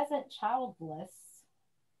 But he wasn't childless.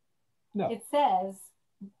 No. It says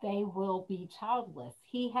they will be childless.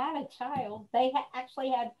 He had a child. They actually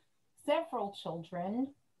had several children.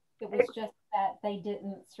 It was just that they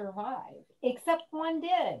didn't survive, except one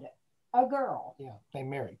did, a girl. Yeah, they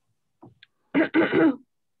married. The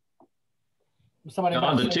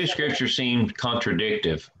two scriptures seem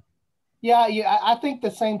contradictive. Yeah, I think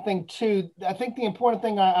the same thing too. I think the important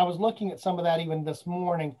thing, I was looking at some of that even this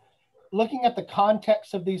morning, looking at the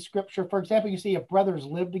context of these scripture. For example, you see if brothers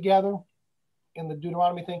live together in the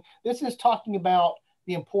Deuteronomy thing. This is talking about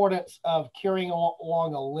the importance of carrying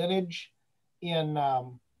along a lineage in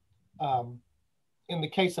the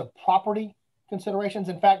case of property considerations.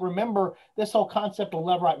 In fact, remember this whole concept of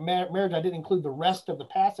levirate marriage, I didn't include the rest of the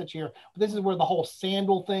passage here, but this is where the whole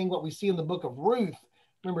sandal thing, what we see in the book of Ruth,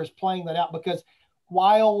 remember, is playing that out, because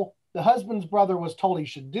while the husband's brother was told he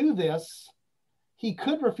should do this, he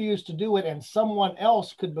could refuse to do it, and someone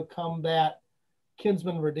else could become that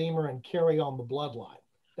kinsman redeemer and carry on the bloodline.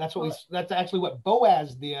 That's actually what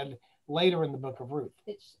Boaz did later in the book of Ruth.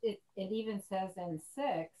 It even says in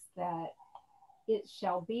 6 that it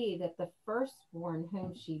shall be that the firstborn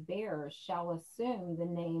whom she bears shall assume the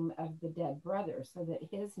name of the dead brother, so that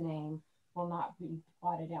his name will not be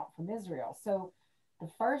blotted out from Israel. So the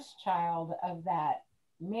first child of that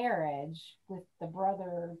marriage with the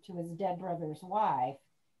brother to his dead brother's wife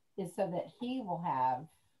is so that he will have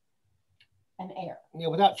an heir. Yeah,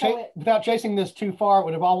 without chasing this too far, it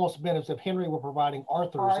would have almost been as if Henry were providing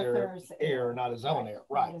Arthur's heir, not his own heir.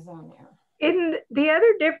 Right. His own heir. In the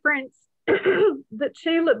other difference, the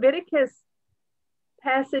two Leviticus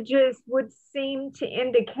passages would seem to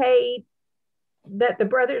indicate that the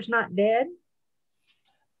brother's not dead.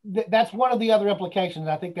 That's one of the other implications.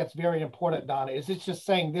 I think that's very important, Donna, is it's just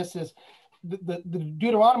saying this is the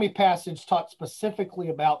Deuteronomy passage taught specifically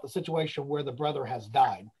about the situation where the brother has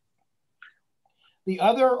died. The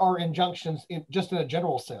other are injunctions just in a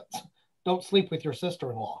general sense. Don't sleep with your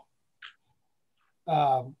sister-in-law.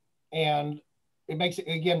 And it makes it,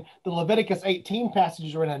 again, the Leviticus 18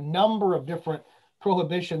 passages are in a number of different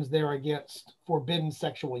prohibitions there against forbidden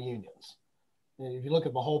sexual unions. And if you look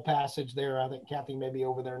at the whole passage there, I think Kathy may be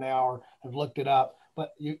over there now or have looked it up,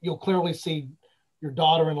 but you'll clearly see your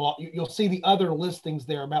daughter-in-law. You'll see the other listings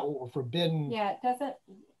there about what were forbidden. Yeah,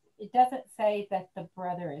 it doesn't say that the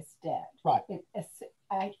brother is dead. Right.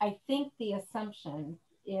 I think the assumption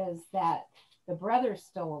is that the brother's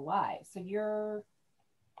still alive. So you're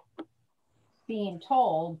being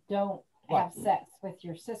told, don't have sex with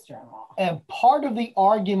your sister-in-law. And part of the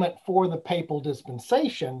argument for the papal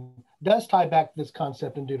dispensation does tie back to this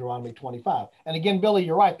concept in Deuteronomy 25. And again, Billy,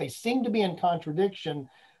 you're right. They seem to be in contradiction,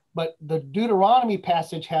 but the Deuteronomy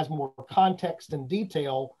passage has more context and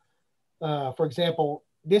detail. For example,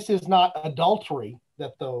 this is not adultery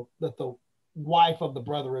that the wife of the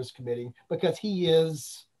brother is committing, because he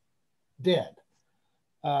is dead.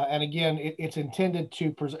 And again, it's intended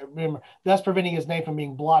to remember, thus preventing his name from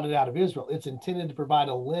being blotted out of Israel. It's intended to provide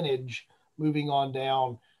a lineage moving on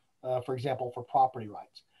down, for example, for property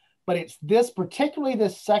rights. But it's particularly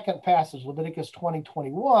this second passage, Leviticus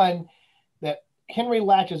 20:21, that Henry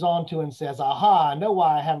latches onto and says, aha, I know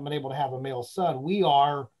why I haven't been able to have a male son. We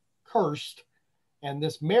are cursed, and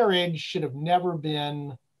this marriage should have never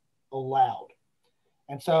been allowed.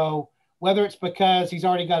 And so whether it's because he's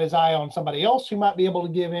already got his eye on somebody else who might be able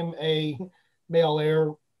to give him a male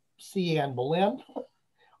heir, see Anne Boleyn,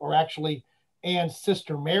 or actually Anne's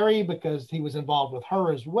sister Mary, because he was involved with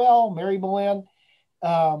her as well, Mary Boleyn.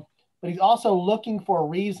 But he's also looking for a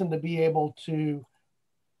reason to be able to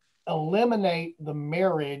eliminate the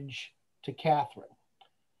marriage to Catherine.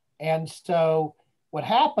 And so what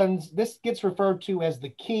happens, this gets referred to as the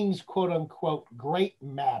king's quote unquote great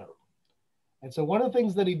matter. And so one of the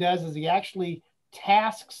things that he does is he actually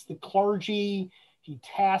tasks the clergy, he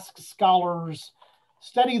tasks scholars,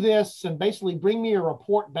 study this and basically bring me a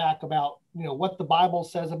report back about, what the Bible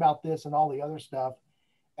says about this and all the other stuff.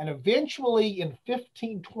 And eventually in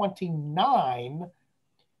 1529,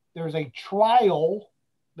 there's a trial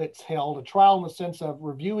that's held, a trial in the sense of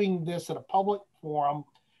reviewing this at a public forum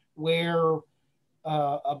where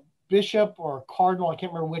a bishop or a cardinal, I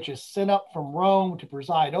can't remember which, is sent up from Rome to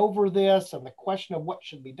preside over this. And the question of what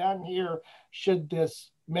should be done here, should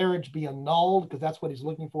this marriage be annulled? Because that's what he's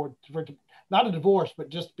looking for not a divorce, but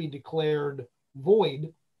just be declared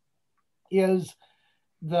void. Is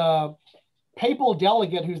the papal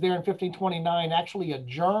delegate who's there in 1529 actually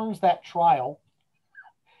adjourns that trial,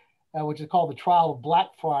 which is called the trial of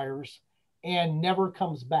Blackfriars, and never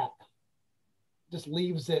comes back, just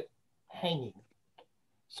leaves it hanging.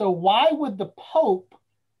 So why would the Pope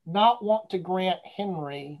not want to grant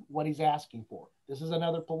Henry what he's asking for? This is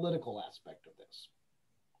another political aspect of this.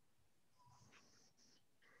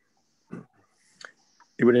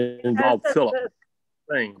 It would involve Philip of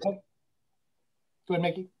Spain. Go ahead,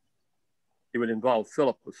 Mickey. It would involve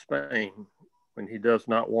Philip of Spain when he does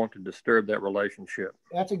not want to disturb that relationship.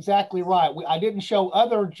 That's exactly right. I didn't show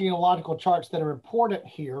other genealogical charts that are important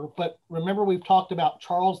here, but remember we've talked about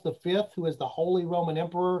Charles V, who is the Holy Roman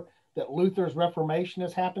Emperor that Luther's Reformation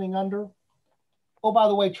is happening under. Oh, by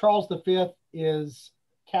the way, Charles V is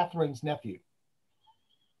Catherine's nephew.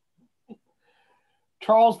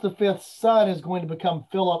 Charles V's son is going to become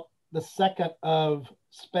Philip II of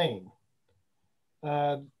Spain.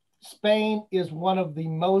 Spain is one of the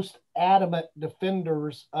most adamant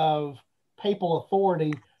defenders of papal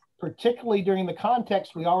authority, particularly during the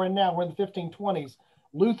context we are in now. We're in the 1520s.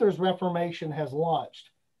 Luther's Reformation has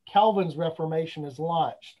launched. Calvin's Reformation is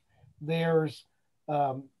launched. There's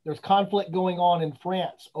conflict going on in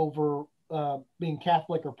France over being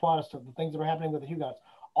Catholic or Protestant, the things that are happening with the Huguenots.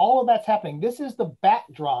 All of that's happening. This is the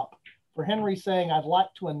backdrop for Henry saying, I'd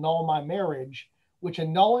like to annul my marriage, which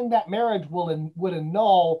annulling that marriage would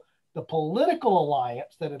annul the political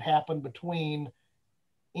alliance that had happened between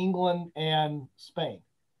England and Spain.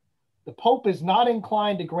 The Pope is not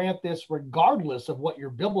inclined to grant this regardless of what your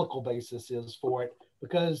biblical basis is for it,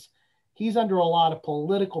 because he's under a lot of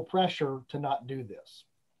political pressure to not do this.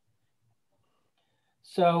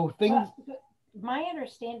 So things... Well, my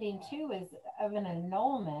understanding too is of an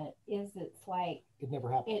annulment is it's like... It never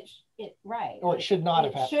happened. Right. Or it should not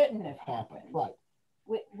have happened. It shouldn't have happened. Right.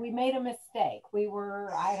 We made a mistake. We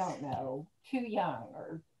were, I don't know, too young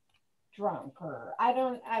or drunk, or I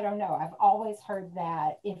don't know. I've always heard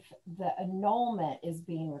that if the annulment is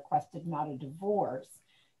being requested, not a divorce,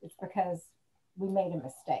 it's because we made a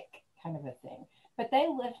mistake, kind of a thing. But they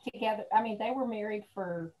lived together. I mean, they were married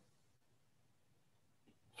for...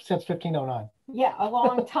 Since 1509. Yeah, a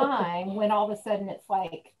long time when all of a sudden it's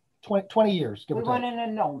like... 20 years. We want an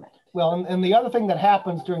annulment. Well, and the other thing that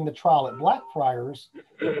happens during the trial at Blackfriars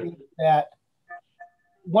is that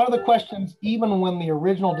one of the questions, even when the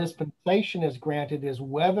original dispensation is granted, is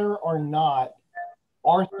whether or not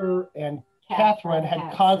Arthur and Catherine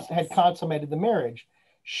had consummated the marriage.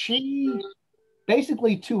 She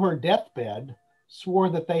basically, to her deathbed, swore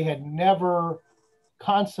that they had never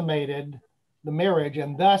consummated the marriage,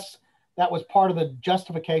 and thus that was part of the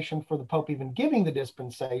justification for the Pope even giving the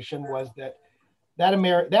dispensation, was that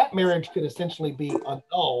marriage could essentially be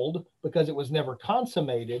annulled because it was never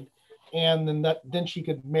consummated, and then she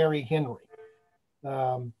could marry Henry.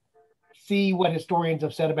 See what historians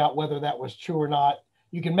have said about whether that was true or not.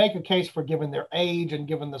 You can make a case for, given their age and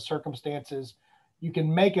given the circumstances, you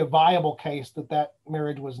can make a viable case that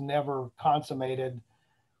marriage was never consummated.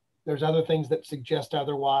 There's other things that suggest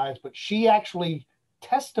otherwise, but she actually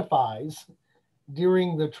testifies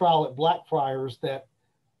during the trial at Blackfriars that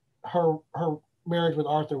her marriage with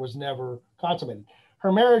Arthur was never consummated.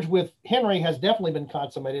 Her marriage with Henry has definitely been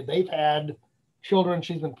consummated. They've had children.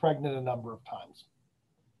 She's been pregnant a number of times.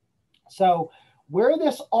 So Where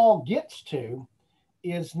this all gets to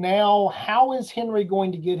is now, how is Henry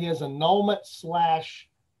going to get his annulment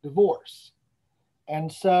 / divorce?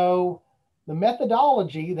 And so the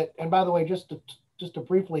methodology that, and by the way, just to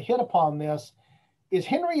briefly hit upon this, is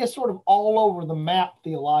Henry is sort of all over the map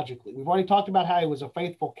theologically. We've already talked about how he was a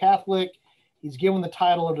faithful Catholic. He's given the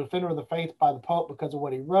title of Defender of the Faith by the Pope because of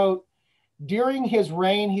what he wrote. During his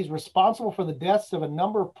reign, he's responsible for the deaths of a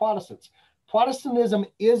number of Protestants. Protestantism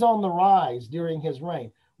is on the rise during his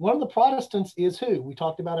reign. One of the Protestants is who? We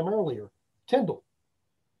talked about him earlier, Tyndale.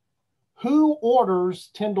 Who orders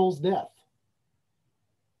Tyndale's death?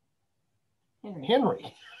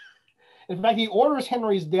 Henry. In fact, he orders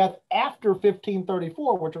Henry's death after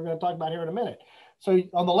 1534, which we're going to talk about here in a minute. So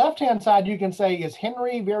on the left-hand side, you can say, is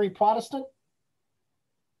Henry very Protestant?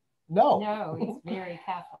 No. No, he's very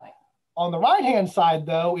Catholic. On the right-hand side,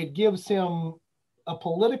 though, it gives him a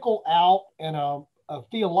political out and a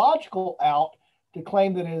theological out to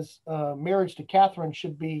claim that his marriage to Catherine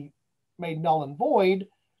should be made null and void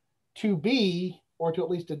to be, or to at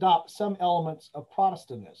least adopt, some elements of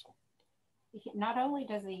Protestantism. Not only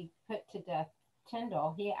does he put to death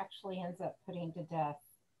Tyndale, he actually ends up putting to death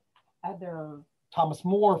other Thomas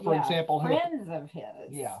More, for example, friends of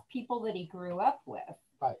his, people that he grew up with,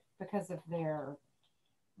 right, because of their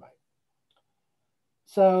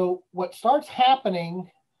So what starts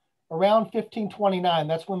happening around 1529,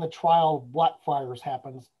 that's when the trial of Blackfriars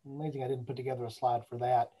happens. Amazing I didn't put together a slide for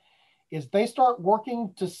that. Is they start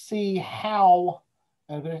working to see how,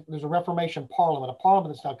 and there's a Reformation Parliament, a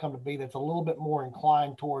parliament that's now come to be that's a little bit more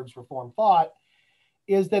inclined towards Reformed thought,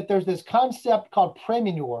 is that there's this concept called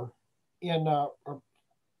praemunire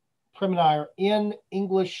in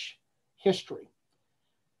English history.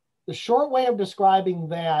 The short way of describing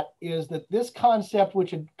that is that this concept,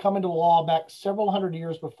 which had come into law back several hundred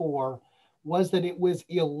years before, was that it was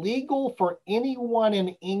illegal for anyone in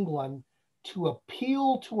England to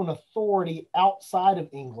appeal to an authority outside of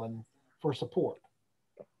England for support.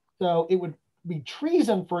 So it would be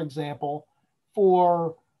treason, for example,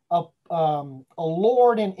 for a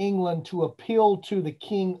lord in England to appeal to the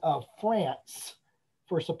King of France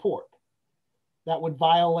for support. That would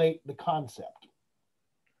violate the concept.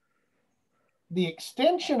 The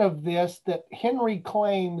extension of this that Henry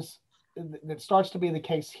claims that starts to be the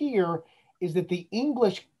case here is that the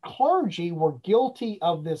English clergy were guilty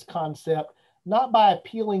of this concept, not by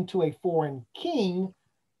appealing to a foreign king,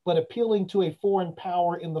 but appealing to a foreign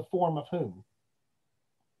power in the form of whom?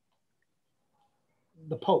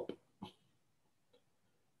 The Pope.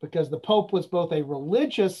 Because the Pope was both a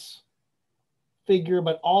religious figure,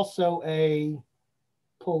 but also a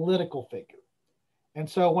political figure. And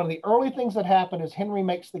so one of the early things that happened is Henry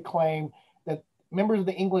makes the claim that members of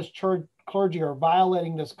the English church clergy are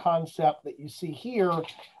violating this concept that you see here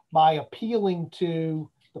by appealing to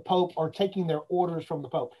the Pope or taking their orders from the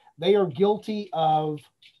Pope. They are guilty of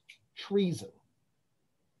treason.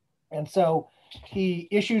 And so he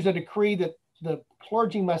issues a decree that the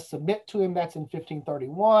clergy must submit to him. That's in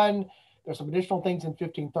 1531. There's some additional things in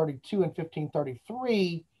 1532 and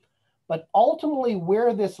 1533. But ultimately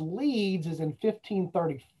where this leads is in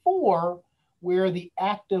 1534, where the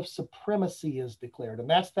Act of Supremacy is declared. And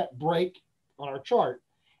that's that break on our chart.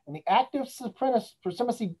 And the Act of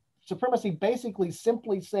Supremacy basically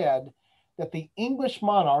simply said that the English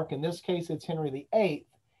monarch, in this case it's Henry VIII,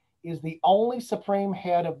 is the only supreme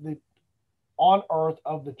head of on earth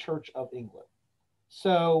of the Church of England.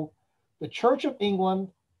 So the Church of England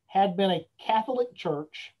had been a Catholic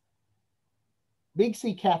church, Big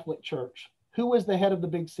C Catholic Church. Who was the head of the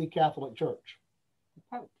Big C Catholic Church?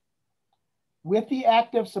 The Pope. With the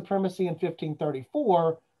Act of Supremacy in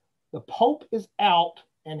 1534, the Pope is out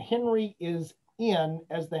and Henry is in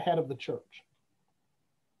as the head of the church.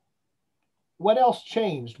 What else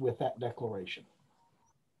changed with that declaration?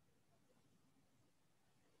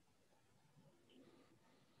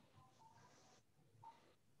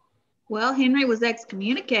 Well, Henry was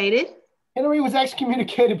excommunicated. Henry was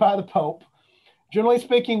excommunicated by the Pope. Generally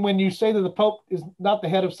speaking, when you say that the Pope is not the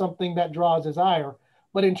head of something, that draws his ire.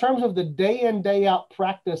 But in terms of the day in, day out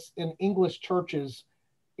practice in English churches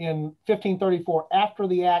in 1534 after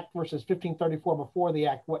the act versus 1534 before the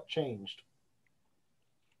act, what changed?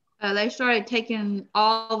 They started taking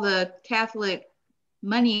all the Catholic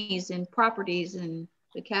monies and properties, and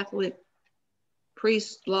the Catholic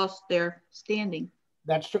priests lost their standing.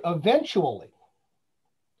 That's true, eventually.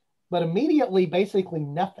 But immediately, basically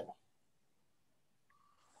nothing.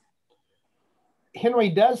 Henry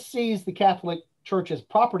does seize the Catholic Church's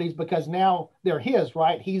properties because now they're his,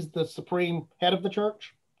 right? He's the supreme head of the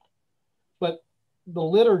church. But the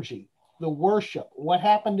liturgy, the worship, what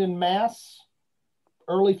happened in Mass,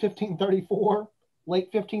 early 1534, late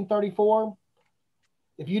 1534.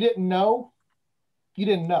 If you didn't know, you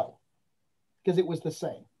didn't know, because it was the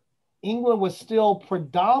same. England was still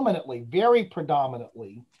predominantly, very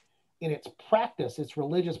predominantly, in its practice, its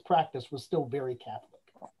religious practice was still very Catholic.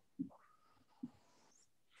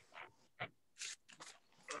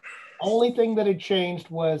 Only thing that had changed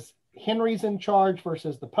was Henry's in charge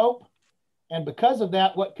versus the Pope. And because of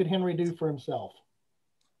that, what could Henry do for himself?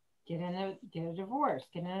 Get a divorce,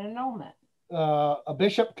 get an annulment. A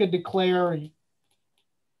bishop could declare,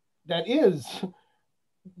 that is,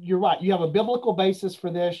 you're right, you have a biblical basis for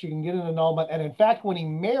this, you can get an annulment. And in fact, when he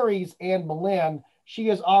marries Anne Boleyn, she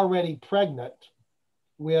is already pregnant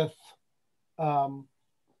with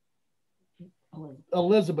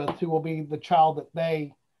Elizabeth, who will be the child that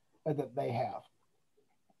they have.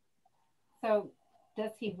 So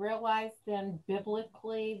does he realize then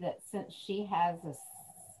biblically that since she has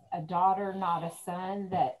a daughter, not a son,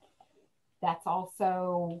 that's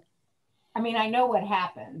also, I mean, I know what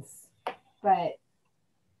happens, but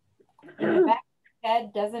in the back of his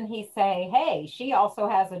head, doesn't he say, hey, she also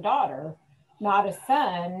has a daughter, not a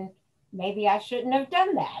son, maybe I shouldn't have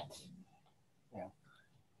done that? Yeah.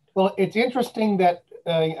 Well, it's interesting that,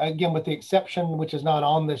 again, with the exception, which is not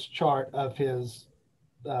on this chart, of his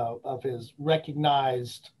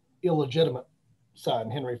recognized illegitimate son,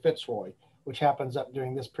 Henry Fitzroy, which happens up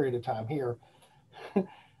during this period of time here,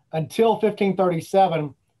 until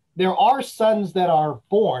 1537, there are sons that are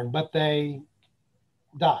born, but they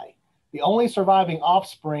die. The only surviving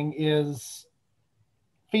offspring is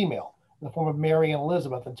female, in the form of Mary and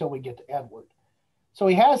Elizabeth, until we get to Edward. So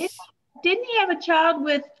he has... Didn't he have a child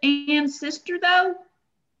with Anne's sister, though?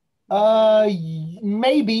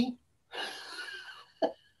 Maybe.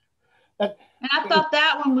 And I thought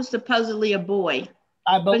that one was supposedly a boy.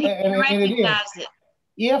 But he recognized it.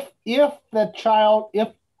 If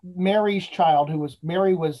Mary's child,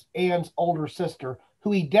 Mary was Anne's older sister,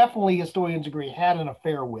 who he definitely, historians agree, had an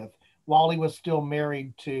affair with while he was still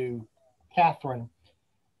married to Catherine.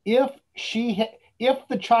 If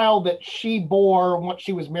the child that she bore once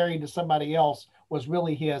she was married to somebody else was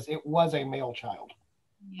really his, it was a male child.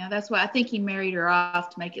 Yeah, that's why I think he married her off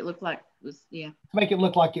to make it look like it was, yeah. To make it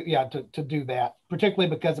look like it, yeah, to do that,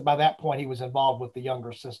 particularly because by that point he was involved with the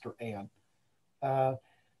younger sister, Anne.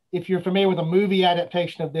 If you're familiar with a movie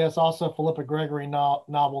adaptation of this, also Philippa Gregory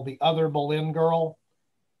novel, The Other Boleyn Girl,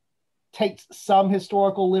 takes some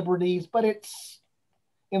historical liberties, but it's,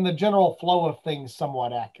 in the general flow of things,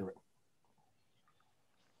 somewhat accurate.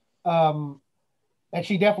 And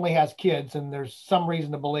she definitely has kids, and there's some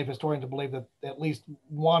reason to believe, historians to believe, that at least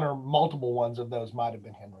one or multiple ones of those might have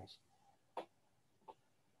been Henry's.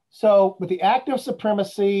 So with the Act of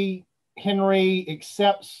Supremacy, Henry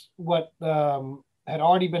accepts what had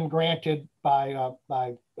already been granted by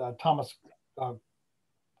Thomas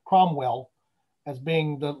Cromwell as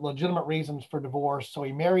being the legitimate reasons for divorce. So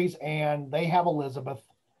he marries Anne, they have Elizabeth.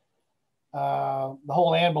 The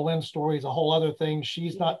whole Anne Boleyn story is a whole other thing. She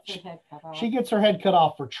gets her head cut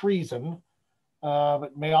off for treason,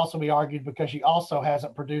 but may also be argued because she also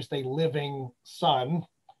hasn't produced a living son.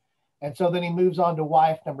 And so then he moves on to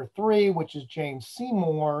wife number 3, which is Jane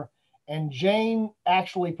Seymour. And Jane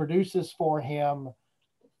actually produces for him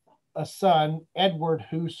a son, Edward,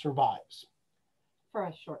 who survives. For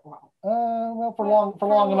a short while. For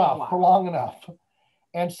long enough.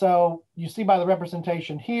 And so you see by the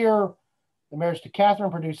representation here, the marriage to Catherine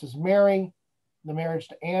produces Mary. The marriage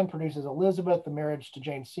to Anne produces Elizabeth. The marriage to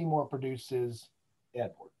Jane Seymour produces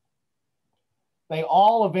Edward. They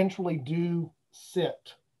all eventually do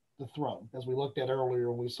sit the throne, as we looked at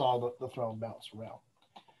earlier when we saw the throne bounce around.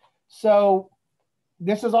 So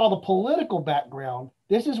this is all the political background.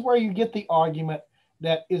 This is where you get the argument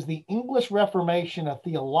that, is the English Reformation a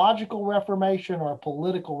theological reformation or a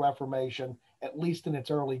political reformation, at least in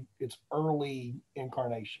its early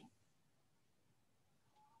incarnation.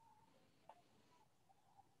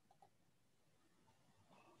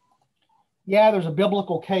 Yeah, there's a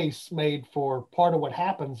biblical case made for part of what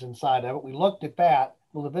happens inside of it. We looked at that,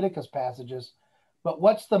 the Leviticus passages, but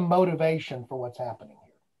what's the motivation for what's happening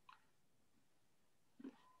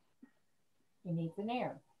here? He needs an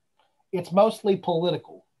heir. It's mostly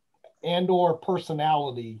political and or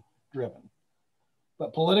personality driven,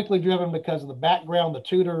 but politically driven because of the background. The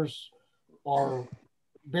Tudors are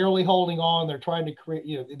barely holding on. They're trying to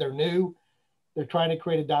create, they're new. They're trying to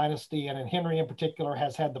create a dynasty. And Henry in particular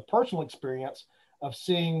has had the personal experience of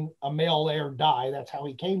seeing a male heir die. That's how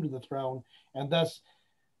he came to the throne. And thus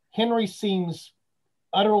Henry seems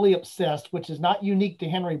utterly obsessed, which is not unique to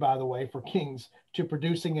Henry, by the way, for kings, to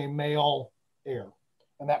producing a male heir.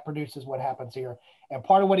 And that produces what happens here. And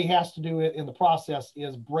part of what he has to do in the process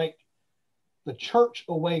is break the church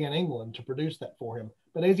away in England to produce that for him.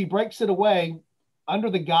 But as he breaks it away under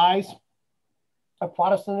the guise of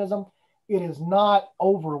Protestantism, it is not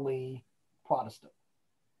overly Protestant.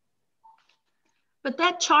 But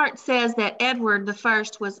that chart says that Edward the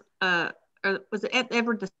First was, or was it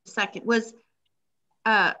Edward the Second? Was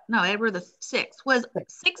no, Edward the Sixth was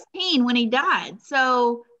 16 when he died.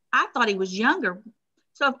 So I thought he was younger.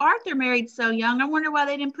 So if Arthur married so young, I wonder why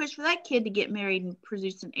they didn't push for that kid to get married and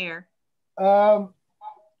produce an heir.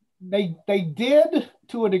 They did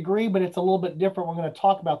to a degree, but it's a little bit different. We're going to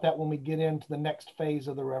talk about that when we get into the next phase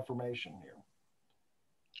of the Reformation here.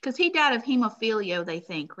 Because he died of hemophilia, they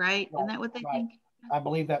think, right? Isn't that what they think? I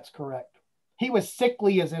believe that's correct. He was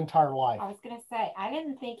sickly his entire life. I was going to say, I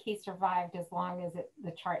didn't think he survived as long as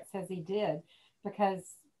the chart says he did, because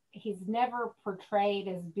he's never portrayed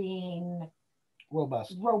as being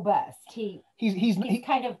robust. He's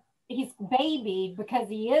baby because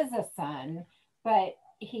he is a son, but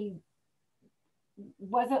he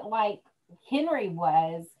wasn't like Henry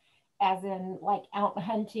was, as in like out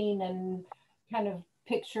hunting and kind of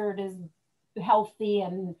pictured as healthy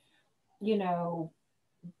and, you know,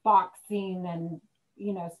 boxing and,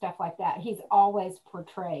 you know, stuff like that. He's always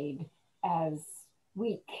portrayed as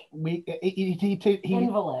weak.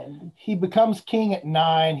 Invalid. He becomes king at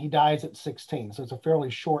 9. He dies at 16. So it's a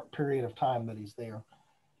fairly short period of time that he's there.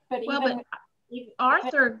 But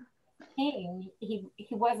Arthur king, he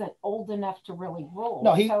wasn't old enough to really rule.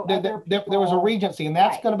 No, there was a regency, and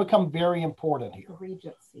that's going to become very important here. The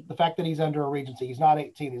regency. The fact that he's under a regency. He's not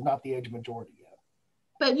 18. He's not the age majority yet.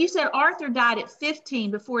 But you said Arthur died at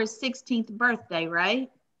 15 before his 16th birthday,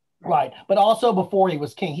 right? Right. But also before he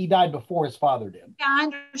was king. He died before his father did. Yeah, I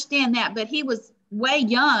understand that. But he was way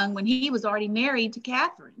young when he was already married to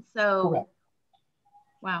Catherine. So, correct.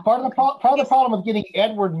 Wow. Part of the problem with getting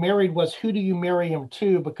Edward married was, who do you marry him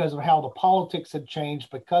to, because of how the politics had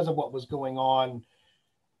changed, because of what was going on.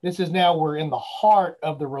 This is now, we're in the heart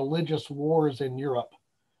of the religious wars in Europe.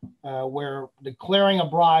 Where declaring a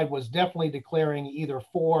bride was definitely declaring either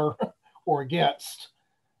for or against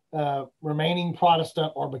remaining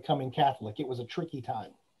Protestant or becoming Catholic. It was a tricky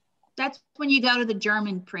time. That's when you go to the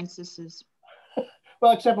German princesses.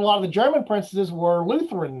 Well, except a lot of the German princesses were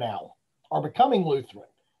Lutheran now, or becoming Lutheran.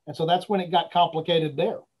 And so that's when it got complicated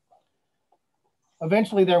there.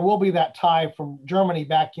 Eventually, there will be that tie from Germany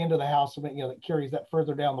back into the house of, you know, that carries that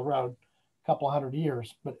further down the road. Couple of 100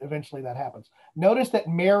 years, but eventually that happens. Notice that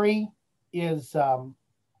Mary is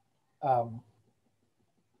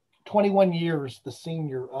 21 years the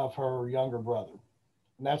senior of her younger brother,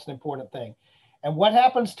 and that's an important thing. And what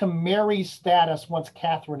happens to Mary's status once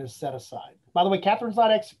Catherine is set aside? By the way, Catherine's not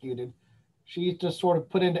executed. She's just sort of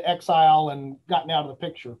put into exile and gotten out of the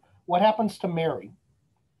picture. What happens to Mary?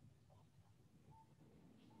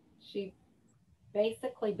 She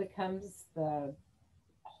basically becomes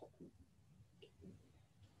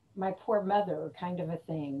my poor mother kind of a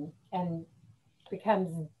thing, and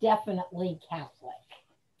becomes definitely Catholic.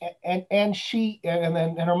 And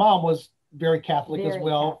her mom was very Catholic as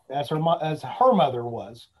well, as her mother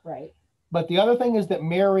was. Right. But the other thing is that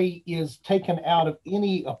Mary is taken out of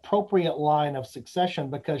any appropriate line of succession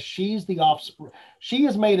because she's the offspring. She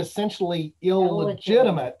is made essentially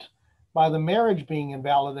illegitimate by the marriage being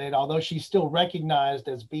invalidated, although she's still recognized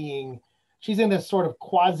as being, she's in this sort of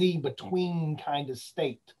quasi-between kind of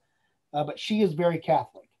state. But she is very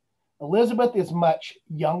Catholic. Elizabeth is much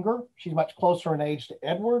younger. She's much closer in age to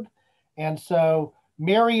Edward. And so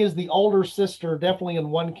Mary is the older sister, definitely in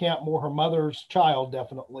one camp, more her mother's child,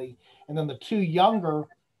 definitely. And then the two younger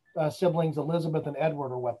siblings, Elizabeth and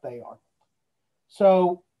Edward, are what they are.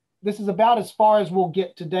 So this is about as far as we'll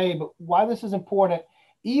get today, but why this is important,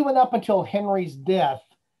 even up until Henry's death,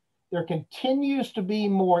 there continues to be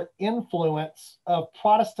more influence of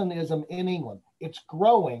Protestantism in England. It's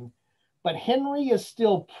growing. But Henry is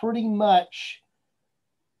still pretty much,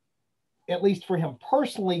 at least for him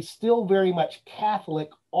personally, still very much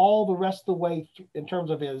Catholic all the rest of the way in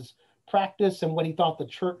terms of his practice and what he thought the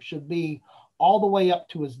church should be, all the way up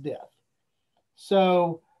to his death.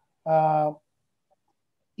 So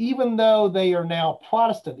even though they are now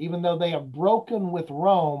Protestant, even though they have broken with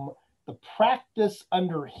Rome, the practice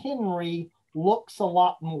under Henry looks a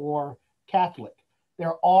lot more Catholic.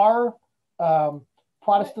 There are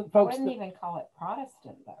Protestant folks. I wouldn't even call it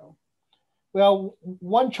Protestant, though. Well,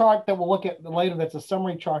 one chart that we'll look at later, that's a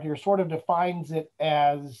summary chart here, sort of defines it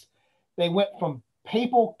as they went from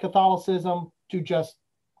papal Catholicism to just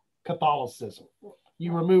Catholicism.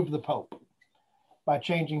 You removed the Pope by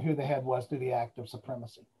changing who the head was through the act of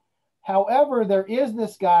supremacy. However, there is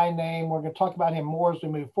this guy named, we're going to talk about him more as we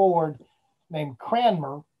move forward, named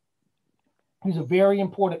Cranmer, who's a very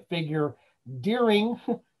important figure during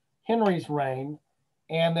Henry's reign,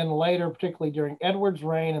 and then later, particularly during Edward's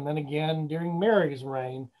reign, and then again during Mary's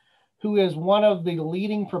reign, who is one of the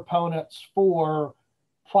leading proponents for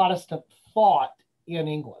Protestant thought in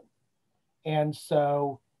England. And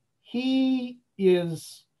so he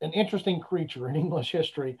is an interesting creature in English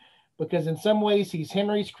history, because in some ways he's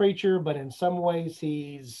Henry's creature, but in some ways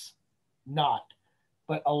he's not.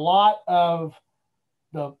 But a lot of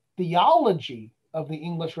the theology of the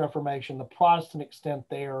English Reformation, the Protestant extent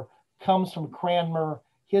there, comes from Cranmer,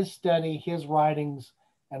 his study, his writings,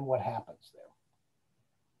 and what happens there.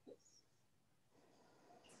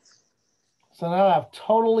 So now I've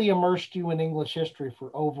totally immersed you in English history for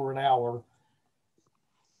over an hour.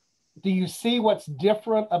 Do you see what's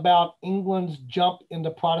different about England's jump into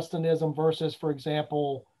Protestantism versus, for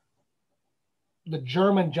example, the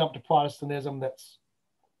German jump to Protestantism that's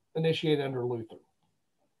initiated under Luther?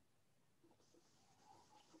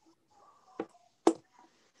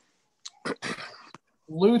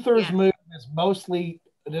 Luther's move is mostly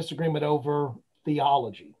a disagreement over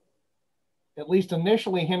theology. At least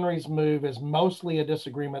initially, Henry's move is mostly a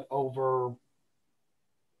disagreement over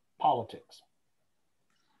politics.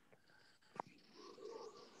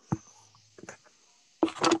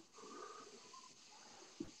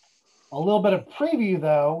 A little bit of preview,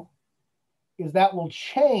 though, is that will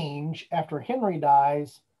change after Henry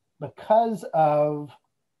dies because of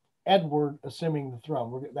Edward assuming the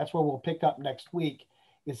throne. That's where we'll pick up next week,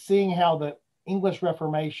 is seeing how the English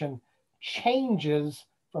Reformation changes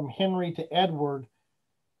from Henry to Edward,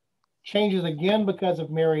 changes again because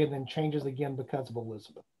of Mary, and then changes again because of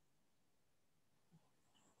Elizabeth.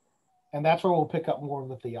 And that's where we'll pick up more of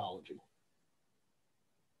the theology.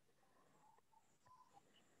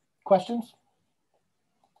 Questions?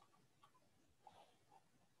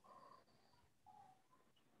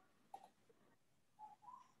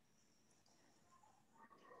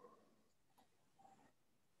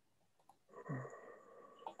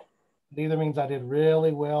 It either means I did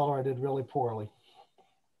really well or I did really poorly.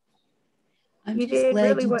 I'm You just did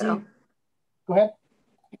glad really you well. do. Go ahead.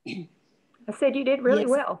 I said you did really Yes.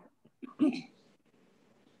 well.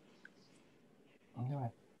 Okay.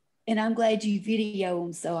 And I'm glad you video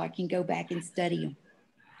them so I can go back and study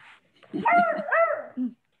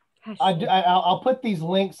them. I'll put these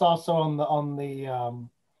links also on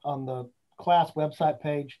the class website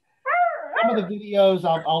page. Some of the videos,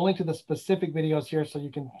 I'll link to the specific videos here so you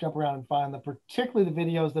can jump around and find them, particularly the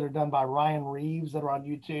videos that are done by Ryan Reeves that are on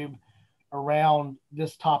YouTube around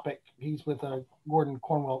this topic. He's with a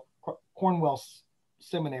Cornwell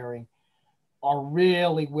Seminary, are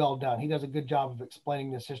really well done. He does a good job of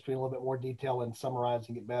explaining this history in a little bit more detail and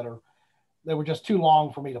summarizing it better. They were just too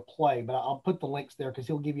long for me to play, but I'll put the links there because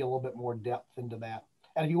he'll give you a little bit more depth into that.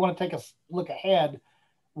 And if you want to take a look ahead,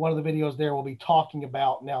 one of the videos there will be talking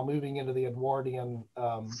about now moving into the Edwardian,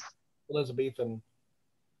 Elizabethan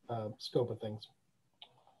scope of things.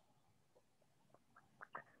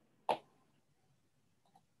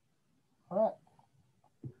 All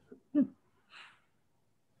right.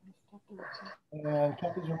 And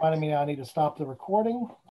Kathy's reminding me I need to stop the recording.